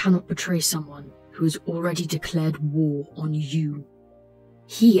 One cannot betray someone who has already declared war on you.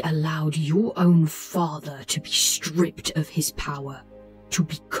 He allowed your own father to be stripped of his power, to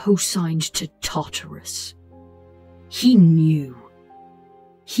be co-signed to Tartarus. He knew.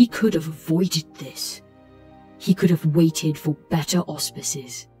 He could have avoided this. He could have waited for better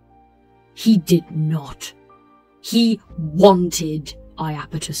auspices. He did not. He wanted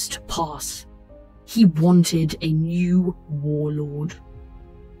Iapetus to pass. He wanted a new warlord.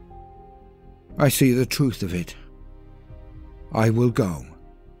 I see the truth of it. I will go,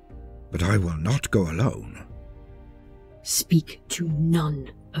 but I will not go alone. Speak to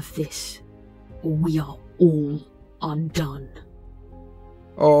none of this, or we are all undone.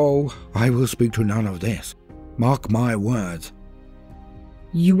 Oh, I will speak to none of this. Mark my words.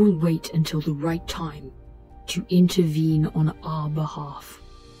 You will wait until the right time to intervene on our behalf.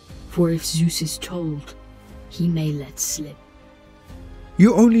 For if Zeus is told, he may let slip.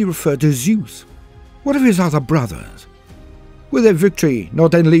 You only refer to Zeus. What of his other brothers? Will their victory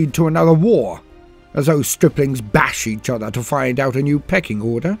not then lead to another war, as those striplings bash each other to find out a new pecking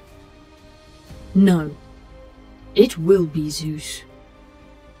order? No. It will be Zeus.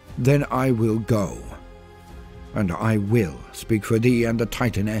 Then I will go. And I will speak for thee and the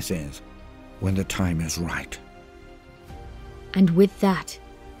Titanesses when the time is right. And with that,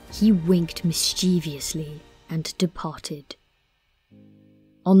 he winked mischievously and departed.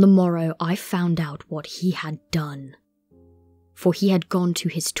 On the morrow I found out what he had done. For he had gone to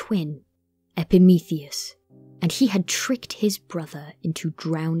his twin, Epimetheus, and he had tricked his brother into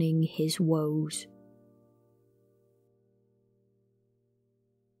drowning his woes.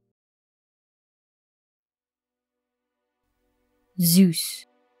 Zeus.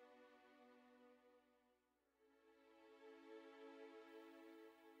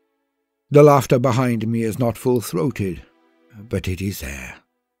 The laughter behind me is not full-throated, but it is there.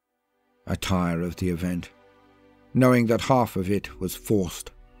 I tire of the event, knowing that half of it was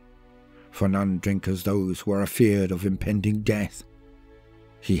forced, for none drink as those who are afeard of impending death.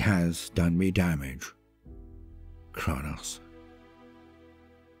 He has done me damage. Chronos.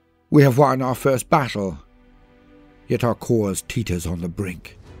 We have won our first battle, yet our cause teeters on the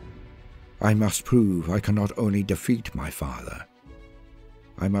brink. I must prove I can not only defeat my father,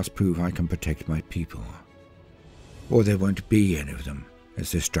 I must prove I can protect my people, or there won't be any of them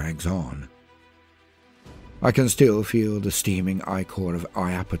as this drags on. I can still feel the steaming ichor of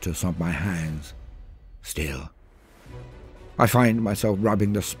Iapetus on my hands. Still, I find myself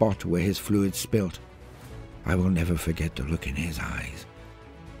rubbing the spot where his fluid spilt. I will never forget the look in his eyes,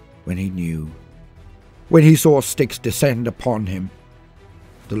 when he knew, when he saw Styx descend upon him.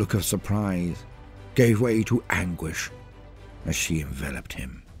 The look of surprise gave way to anguish as she enveloped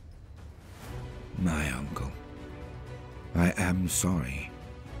him. My uncle, I am sorry.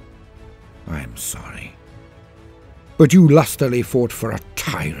 I am sorry. But you lustily fought for a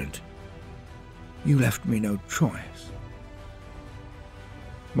tyrant. You left me no choice.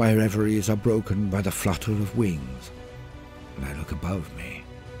 My reveries are broken by the flutter of wings, and I look above me,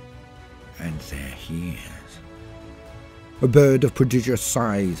 and there he is. A bird of prodigious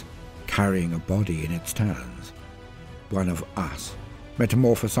size, carrying a body in its talons. One of us,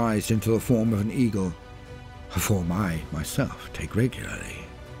 metamorphosized into the form of an eagle, a form I, myself, take regularly.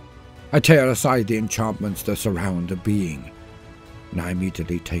 I tear aside the enchantments that surround the being, and I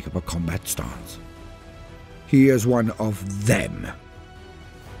immediately take up a combat stance. He is one of them,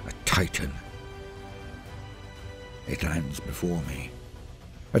 a Titan. It lands before me,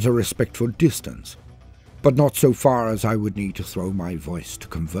 at a respectful distance, but not so far as I would need to throw my voice to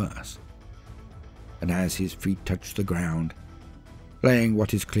converse. And as his feet touch the ground, laying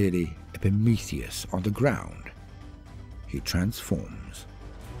what is clearly Epimetheus on the ground, he transforms.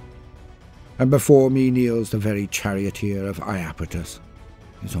 And before me kneels the very charioteer of Iapetus,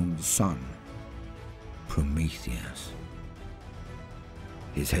 his own son, Prometheus.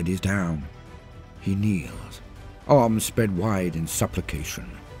 His head is down, he kneels, arms spread wide in supplication.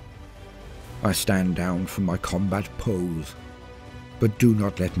 I stand down from my combat pose, but do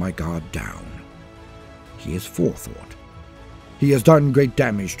not let my guard down. He is forethought. He has done great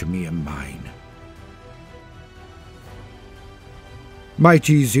damage to me and mine.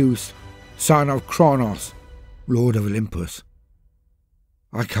 Mighty Zeus, son of Chronos, lord of Olympus,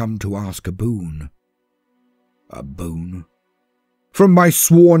 I come to ask a boon. A boon? From my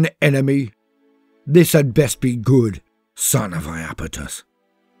sworn enemy? This had best be good, son of Iapetus.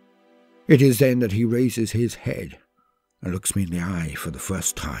 It is then that he raises his head and looks me in the eye for the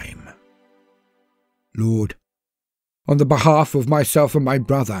first time. Lord, on the behalf of myself and my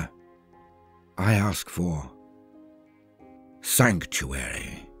brother, I ask for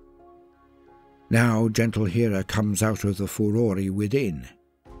sanctuary. Now gentle Hera comes out of the furore within.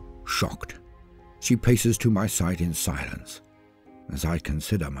 Shocked, she paces to my side in silence, as I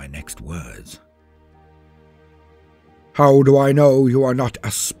consider my next words. How do I know you are not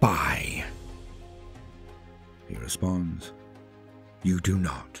a spy? He responds, you do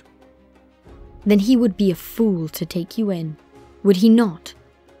not. Then he would be a fool to take you in, would he not?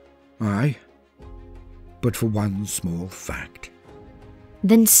 Aye, but for one small fact.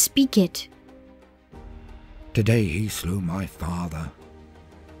 Then speak it. Today he slew my father,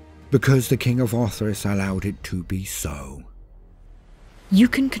 because the king of Orthrus allowed it to be so. You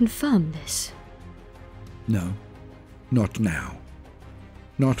can confirm this? No, not now.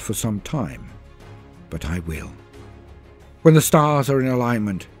 Not for some time, but I will. When the stars are in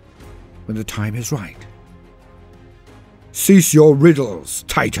alignment, when the time is right. Cease your riddles,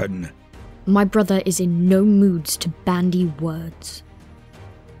 Titan! My brother is in no moods to bandy words.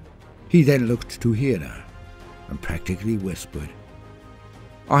 He then looked to Hera and practically whispered,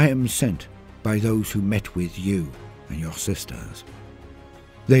 I am sent by those who met with you and your sisters.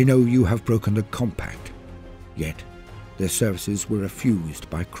 They know you have broken the compact, yet their services were refused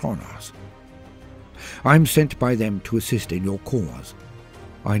by Chronos. I am sent by them to assist in your cause.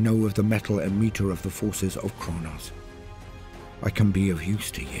 I know of the metal and meter of the forces of Chronos. I can be of use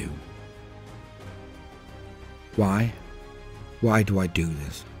to you. Why? Why do I do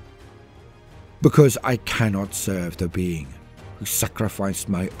this? Because I cannot serve the being who sacrificed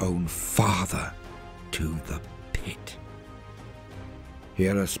my own father to the pit.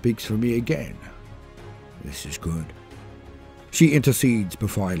 Hera speaks for me again. This is good. She intercedes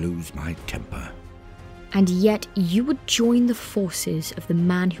before I lose my temper. And yet you would join the forces of the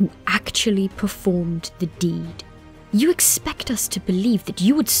man who actually performed the deed. You expect us to believe that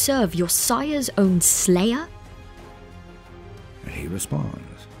you would serve your sire's own slayer? And he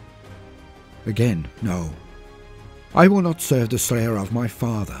responds, again, no. I will not serve the slayer of my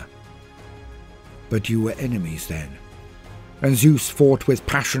father. But you were enemies then, and Zeus fought with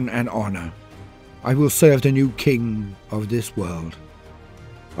passion and honor. I will serve the new king of this world.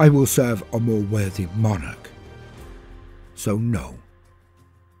 I will serve a more worthy monarch. So no.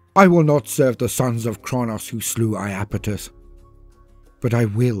 I will not serve the sons of Chronos who slew Iapetus, but I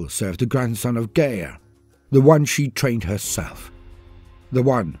will serve the grandson of Gaia, the one she trained herself, the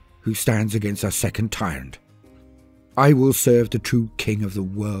one who stands against a second tyrant. I will serve the true king of the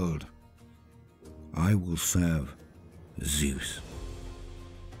world. I will serve Zeus.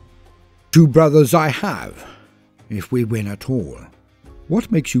 2 brothers I have, if we win at all.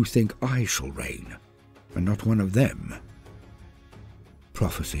 What makes you think I shall reign, and not one of them?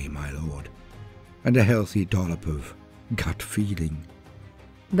 Prophecy, my lord, and a healthy dollop of gut feeling.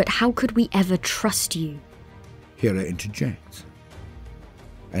 But how could we ever trust you? Hera interjects,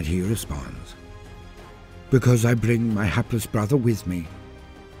 and he responds, because I bring my hapless brother with me.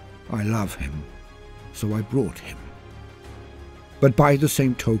 I love him, so I brought him. But by the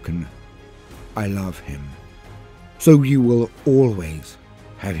same token, I love him, so you will always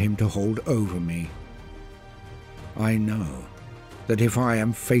have him to hold over me. I know that if I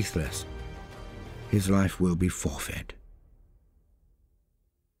am faithless, his life will be forfeit.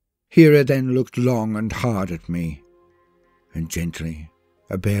 Hera then looked long and hard at me, and gently,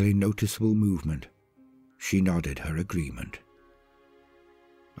 a barely noticeable movement, she nodded her agreement.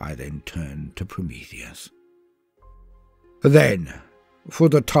 I then turned to Prometheus. Then, for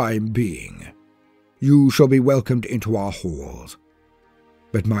the time being, you shall be welcomed into our halls.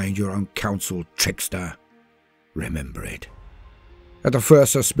 But mind your own counsel, trickster. Remember it. At the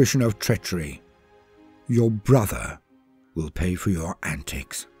first suspicion of treachery, your brother will pay for your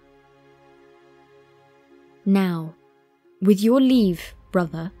antics. Now, with your leave,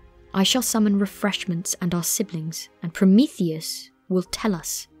 brother, I shall summon refreshments and our siblings, and Prometheus will tell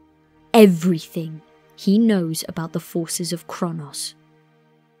us everything he knows about the forces of Chronos.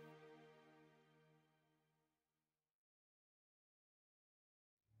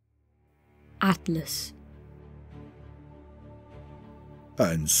 Atlas.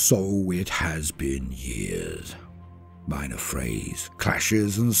 And so it has been years. Minor frays,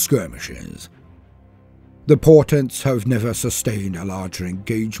 clashes and skirmishes. The portents have never sustained a larger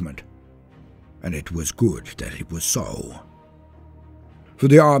engagement, and it was good that it was so. For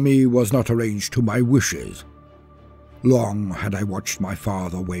the army was not arranged to my wishes. Long had I watched my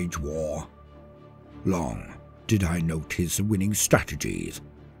father wage war. Long did I note his winning strategies,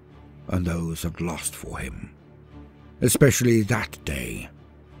 and those that lost for him. Especially that day,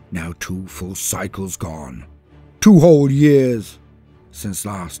 now 2 full cycles gone, 2 whole years since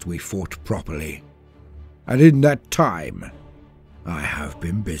last we fought properly, and in that time I have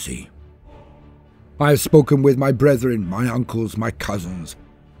been busy. I have spoken with my brethren, my uncles, my cousins,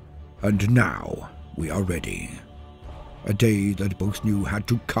 and now we are ready. A day that both knew had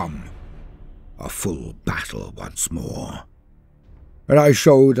to come, a full battle once more. And I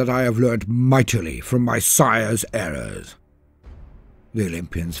show that I have learned mightily from my sire's errors. The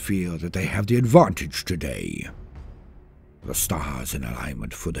Olympians feel that they have the advantage today. The stars in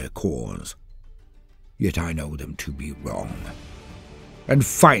alignment for their cause. Yet I know them to be wrong. And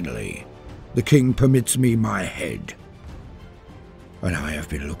finally, the king permits me my head. And I have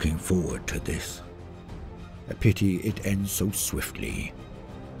been looking forward to this. A pity it ends so swiftly.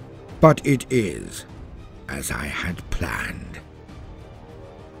 But it is as I had planned.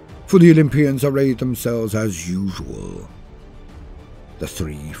 For the Olympians arrayed themselves as usual. The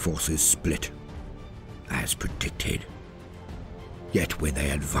 3 forces split, as predicted. Yet when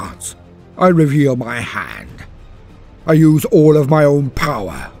they advance, I reveal my hand. I use all of my own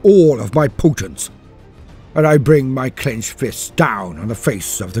power, all of my potence, and I bring my clenched fist down on the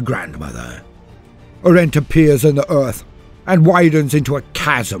face of the grandmother. A rent appears in the earth and widens into a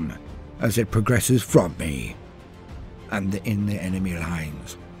chasm as it progresses from me, and in the enemy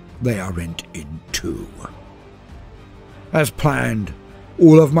lines, they are rent in 2. As planned,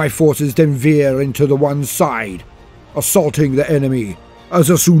 all of my forces then veer into the one side, assaulting the enemy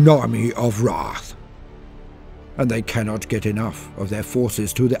as a tsunami of wrath. And they cannot get enough of their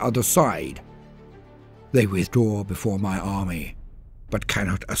forces to the other side. They withdraw before my army, but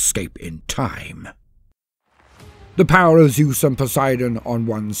cannot escape in time. The power of Zeus and Poseidon on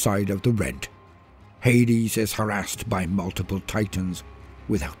one side of the rent. Hades is harassed by multiple Titans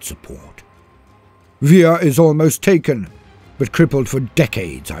without support. Via is almost taken, but crippled for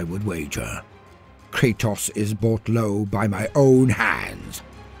decades, I would wager. Kratos is brought low by my own hands.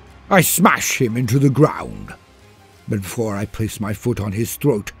 I smash him into the ground, but before I place my foot on his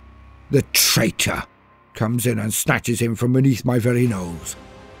throat, the traitor comes in and snatches him from beneath my very nose.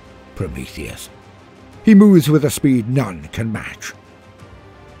 Prometheus. He moves with a speed none can match.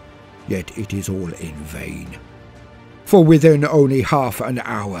 Yet it is all in vain. For within only half an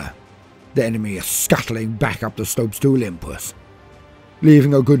hour, the enemy is scuttling back up the slopes to Olympus,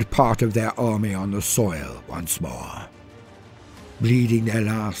 leaving a good part of their army on the soil once more, bleeding their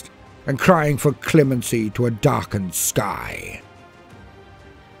last and crying for clemency to a darkened sky.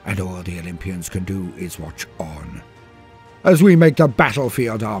 And all the Olympians can do is watch on, as we make the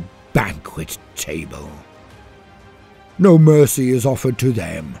battlefield our banquet table. No mercy is offered to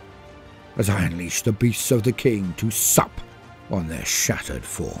them, as I unleash the beasts of the king to sup on their shattered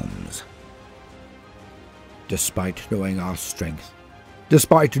forms. Despite knowing our strength,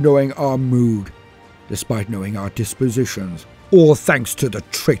 despite knowing our mood, despite knowing our dispositions, all thanks to the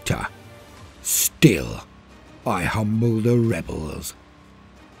traitor, still I humble the rebels.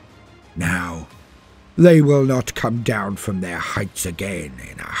 Now, they will not come down from their heights again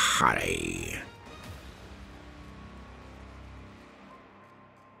in a hurry.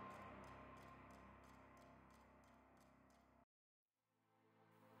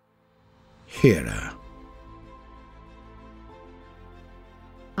 Hera.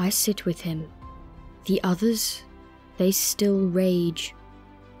 I sit with him. The others, they still rage.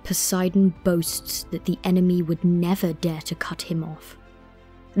 Poseidon boasts that the enemy would never dare to cut him off,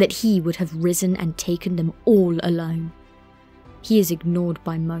 that he would have risen and taken them all alone. He is ignored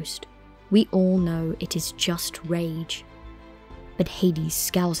by most. We all know it is just rage. But Hades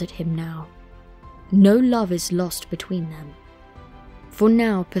scowls at him now. No love is lost between them. For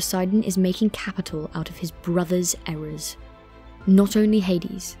now, Poseidon is making capital out of his brother's errors. Not only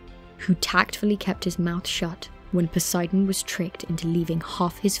Hades, who tactfully kept his mouth shut when Poseidon was tricked into leaving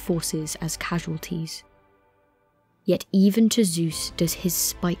half his forces as casualties. Yet even to Zeus does his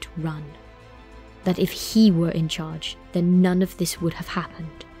spite run, that if he were in charge, then none of this would have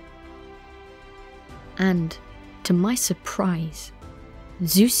happened. And, to my surprise,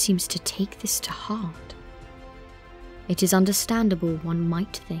 Zeus seems to take this to heart. It is understandable, one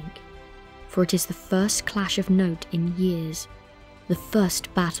might think, for it is the first clash of note in years, the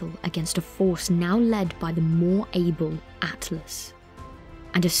first battle against a force now led by the more able Atlas,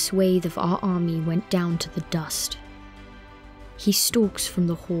 and a swathe of our army went down to the dust. He stalks from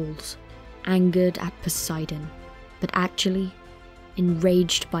the halls, angered at Poseidon, but actually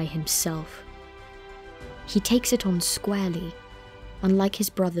enraged by himself. He takes it on squarely. Unlike his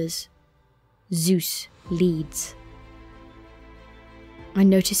brothers, Zeus leads. I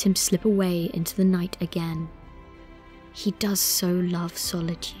notice him slip away into the night again. He does so love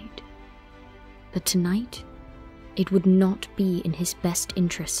solitude. But tonight, it would not be in his best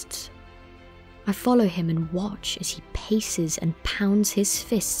interests. I follow him and watch as he paces and pounds his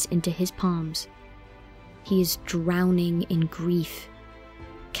fists into his palms. He is drowning in grief,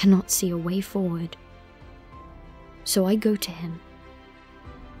 cannot see a way forward. So I go to him.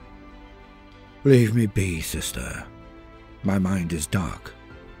 Leave me be, sister. My mind is dark,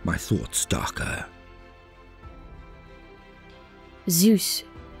 my thoughts darker. Zeus,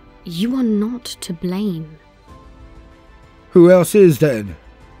 you are not to blame. Who else is then?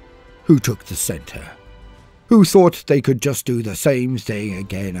 Who took the center? Who thought they could just do the same thing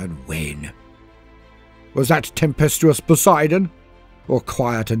again and win? Was that tempestuous Poseidon? Or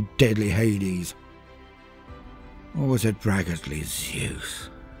quiet and deadly Hades? Or was it braggartly Zeus?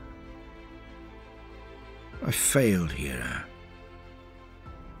 I failed, Hera.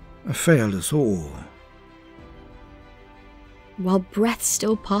 I failed us all. While breath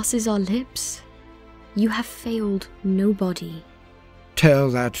still passes our lips, you have failed nobody. Tell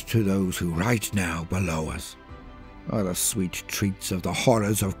that to those who right now below us are the sweet treats of the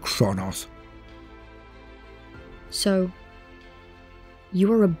horrors of Chronos. So,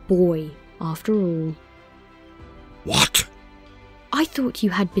 you are a boy, after all. What? I thought you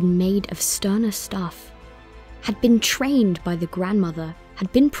had been made of sterner stuff, had been trained by the grandmother,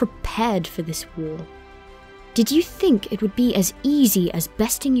 had been prepared for this war. Did you think it would be as easy as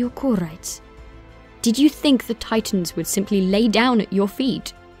besting your Korites? Did you think the Titans would simply lay down at your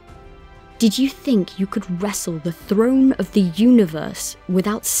feet? Did you think you could wrestle the throne of the universe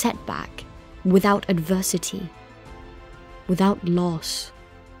without setback? without adversity, without loss.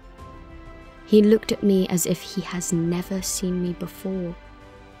 He looked at me as if he has never seen me before,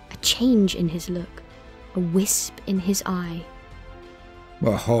 a change in his look, a wisp in his eye.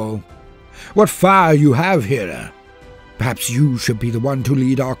 Oh, what fire you have, Hera! Perhaps you should be the one to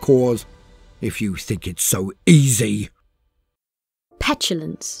lead our cause, if you think it's so easy.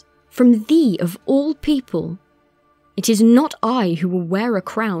 Petulance, from thee of all people. It is not I who will wear a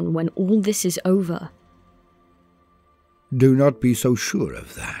crown when all this is over. Do not be so sure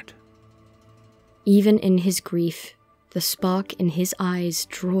of that. Even in his grief, the spark in his eyes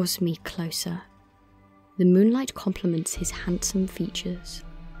draws me closer. The moonlight complements his handsome features.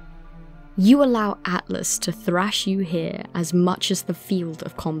 You allow Atlas to thrash you here as much as the field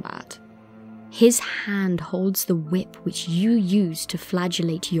of combat. His hand holds the whip which you use to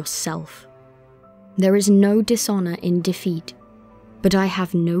flagellate yourself. There is no dishonor in defeat, but I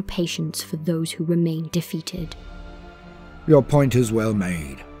have no patience for those who remain defeated. Your point is well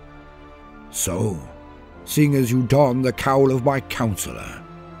made. So, seeing as you don the cowl of my counselor,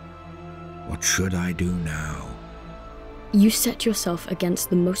 what should I do now? You set yourself against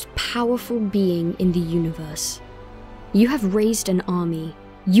the most powerful being in the universe. You have raised an army.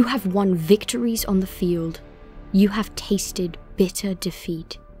 You have won victories on the field. You have tasted bitter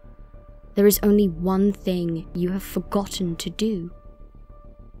defeat. There is only one thing you have forgotten to do.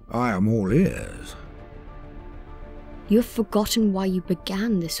 I am all ears. You have forgotten why you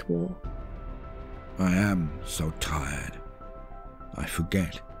began this war. I am so tired. I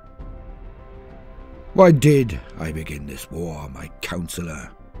forget. Why did I begin this war, my counselor?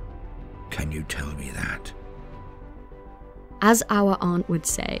 Can you tell me that? As our aunt would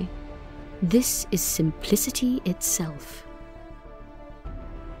say, this is simplicity itself.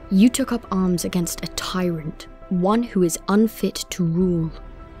 You took up arms against a tyrant, one who is unfit to rule.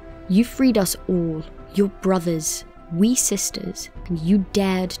 You freed us all, your brothers, we sisters, and you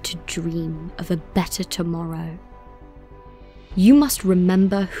dared to dream of a better tomorrow. You must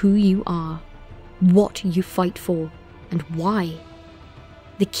remember who you are, what you fight for, and why.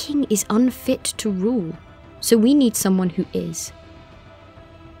 The king is unfit to rule, so we need someone who is.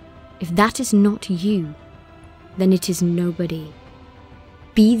 If that is not you, then it is nobody.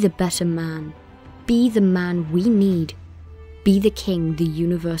 Be the better man. Be the man we need. Be the king the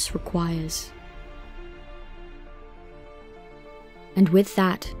universe requires. And with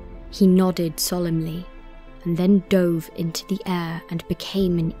that, he nodded solemnly, and then dove into the air and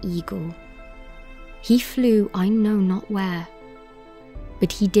became an eagle. He flew I know not where,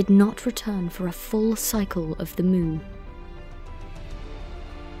 but he did not return for a full cycle of the moon.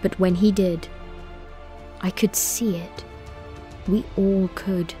 But when he did, I could see it. We all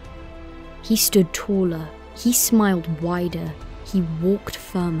could. He stood taller, he smiled wider, he walked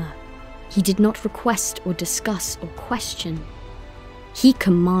firmer. He did not request or discuss or question. He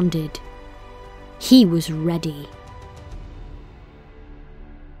commanded. He was ready.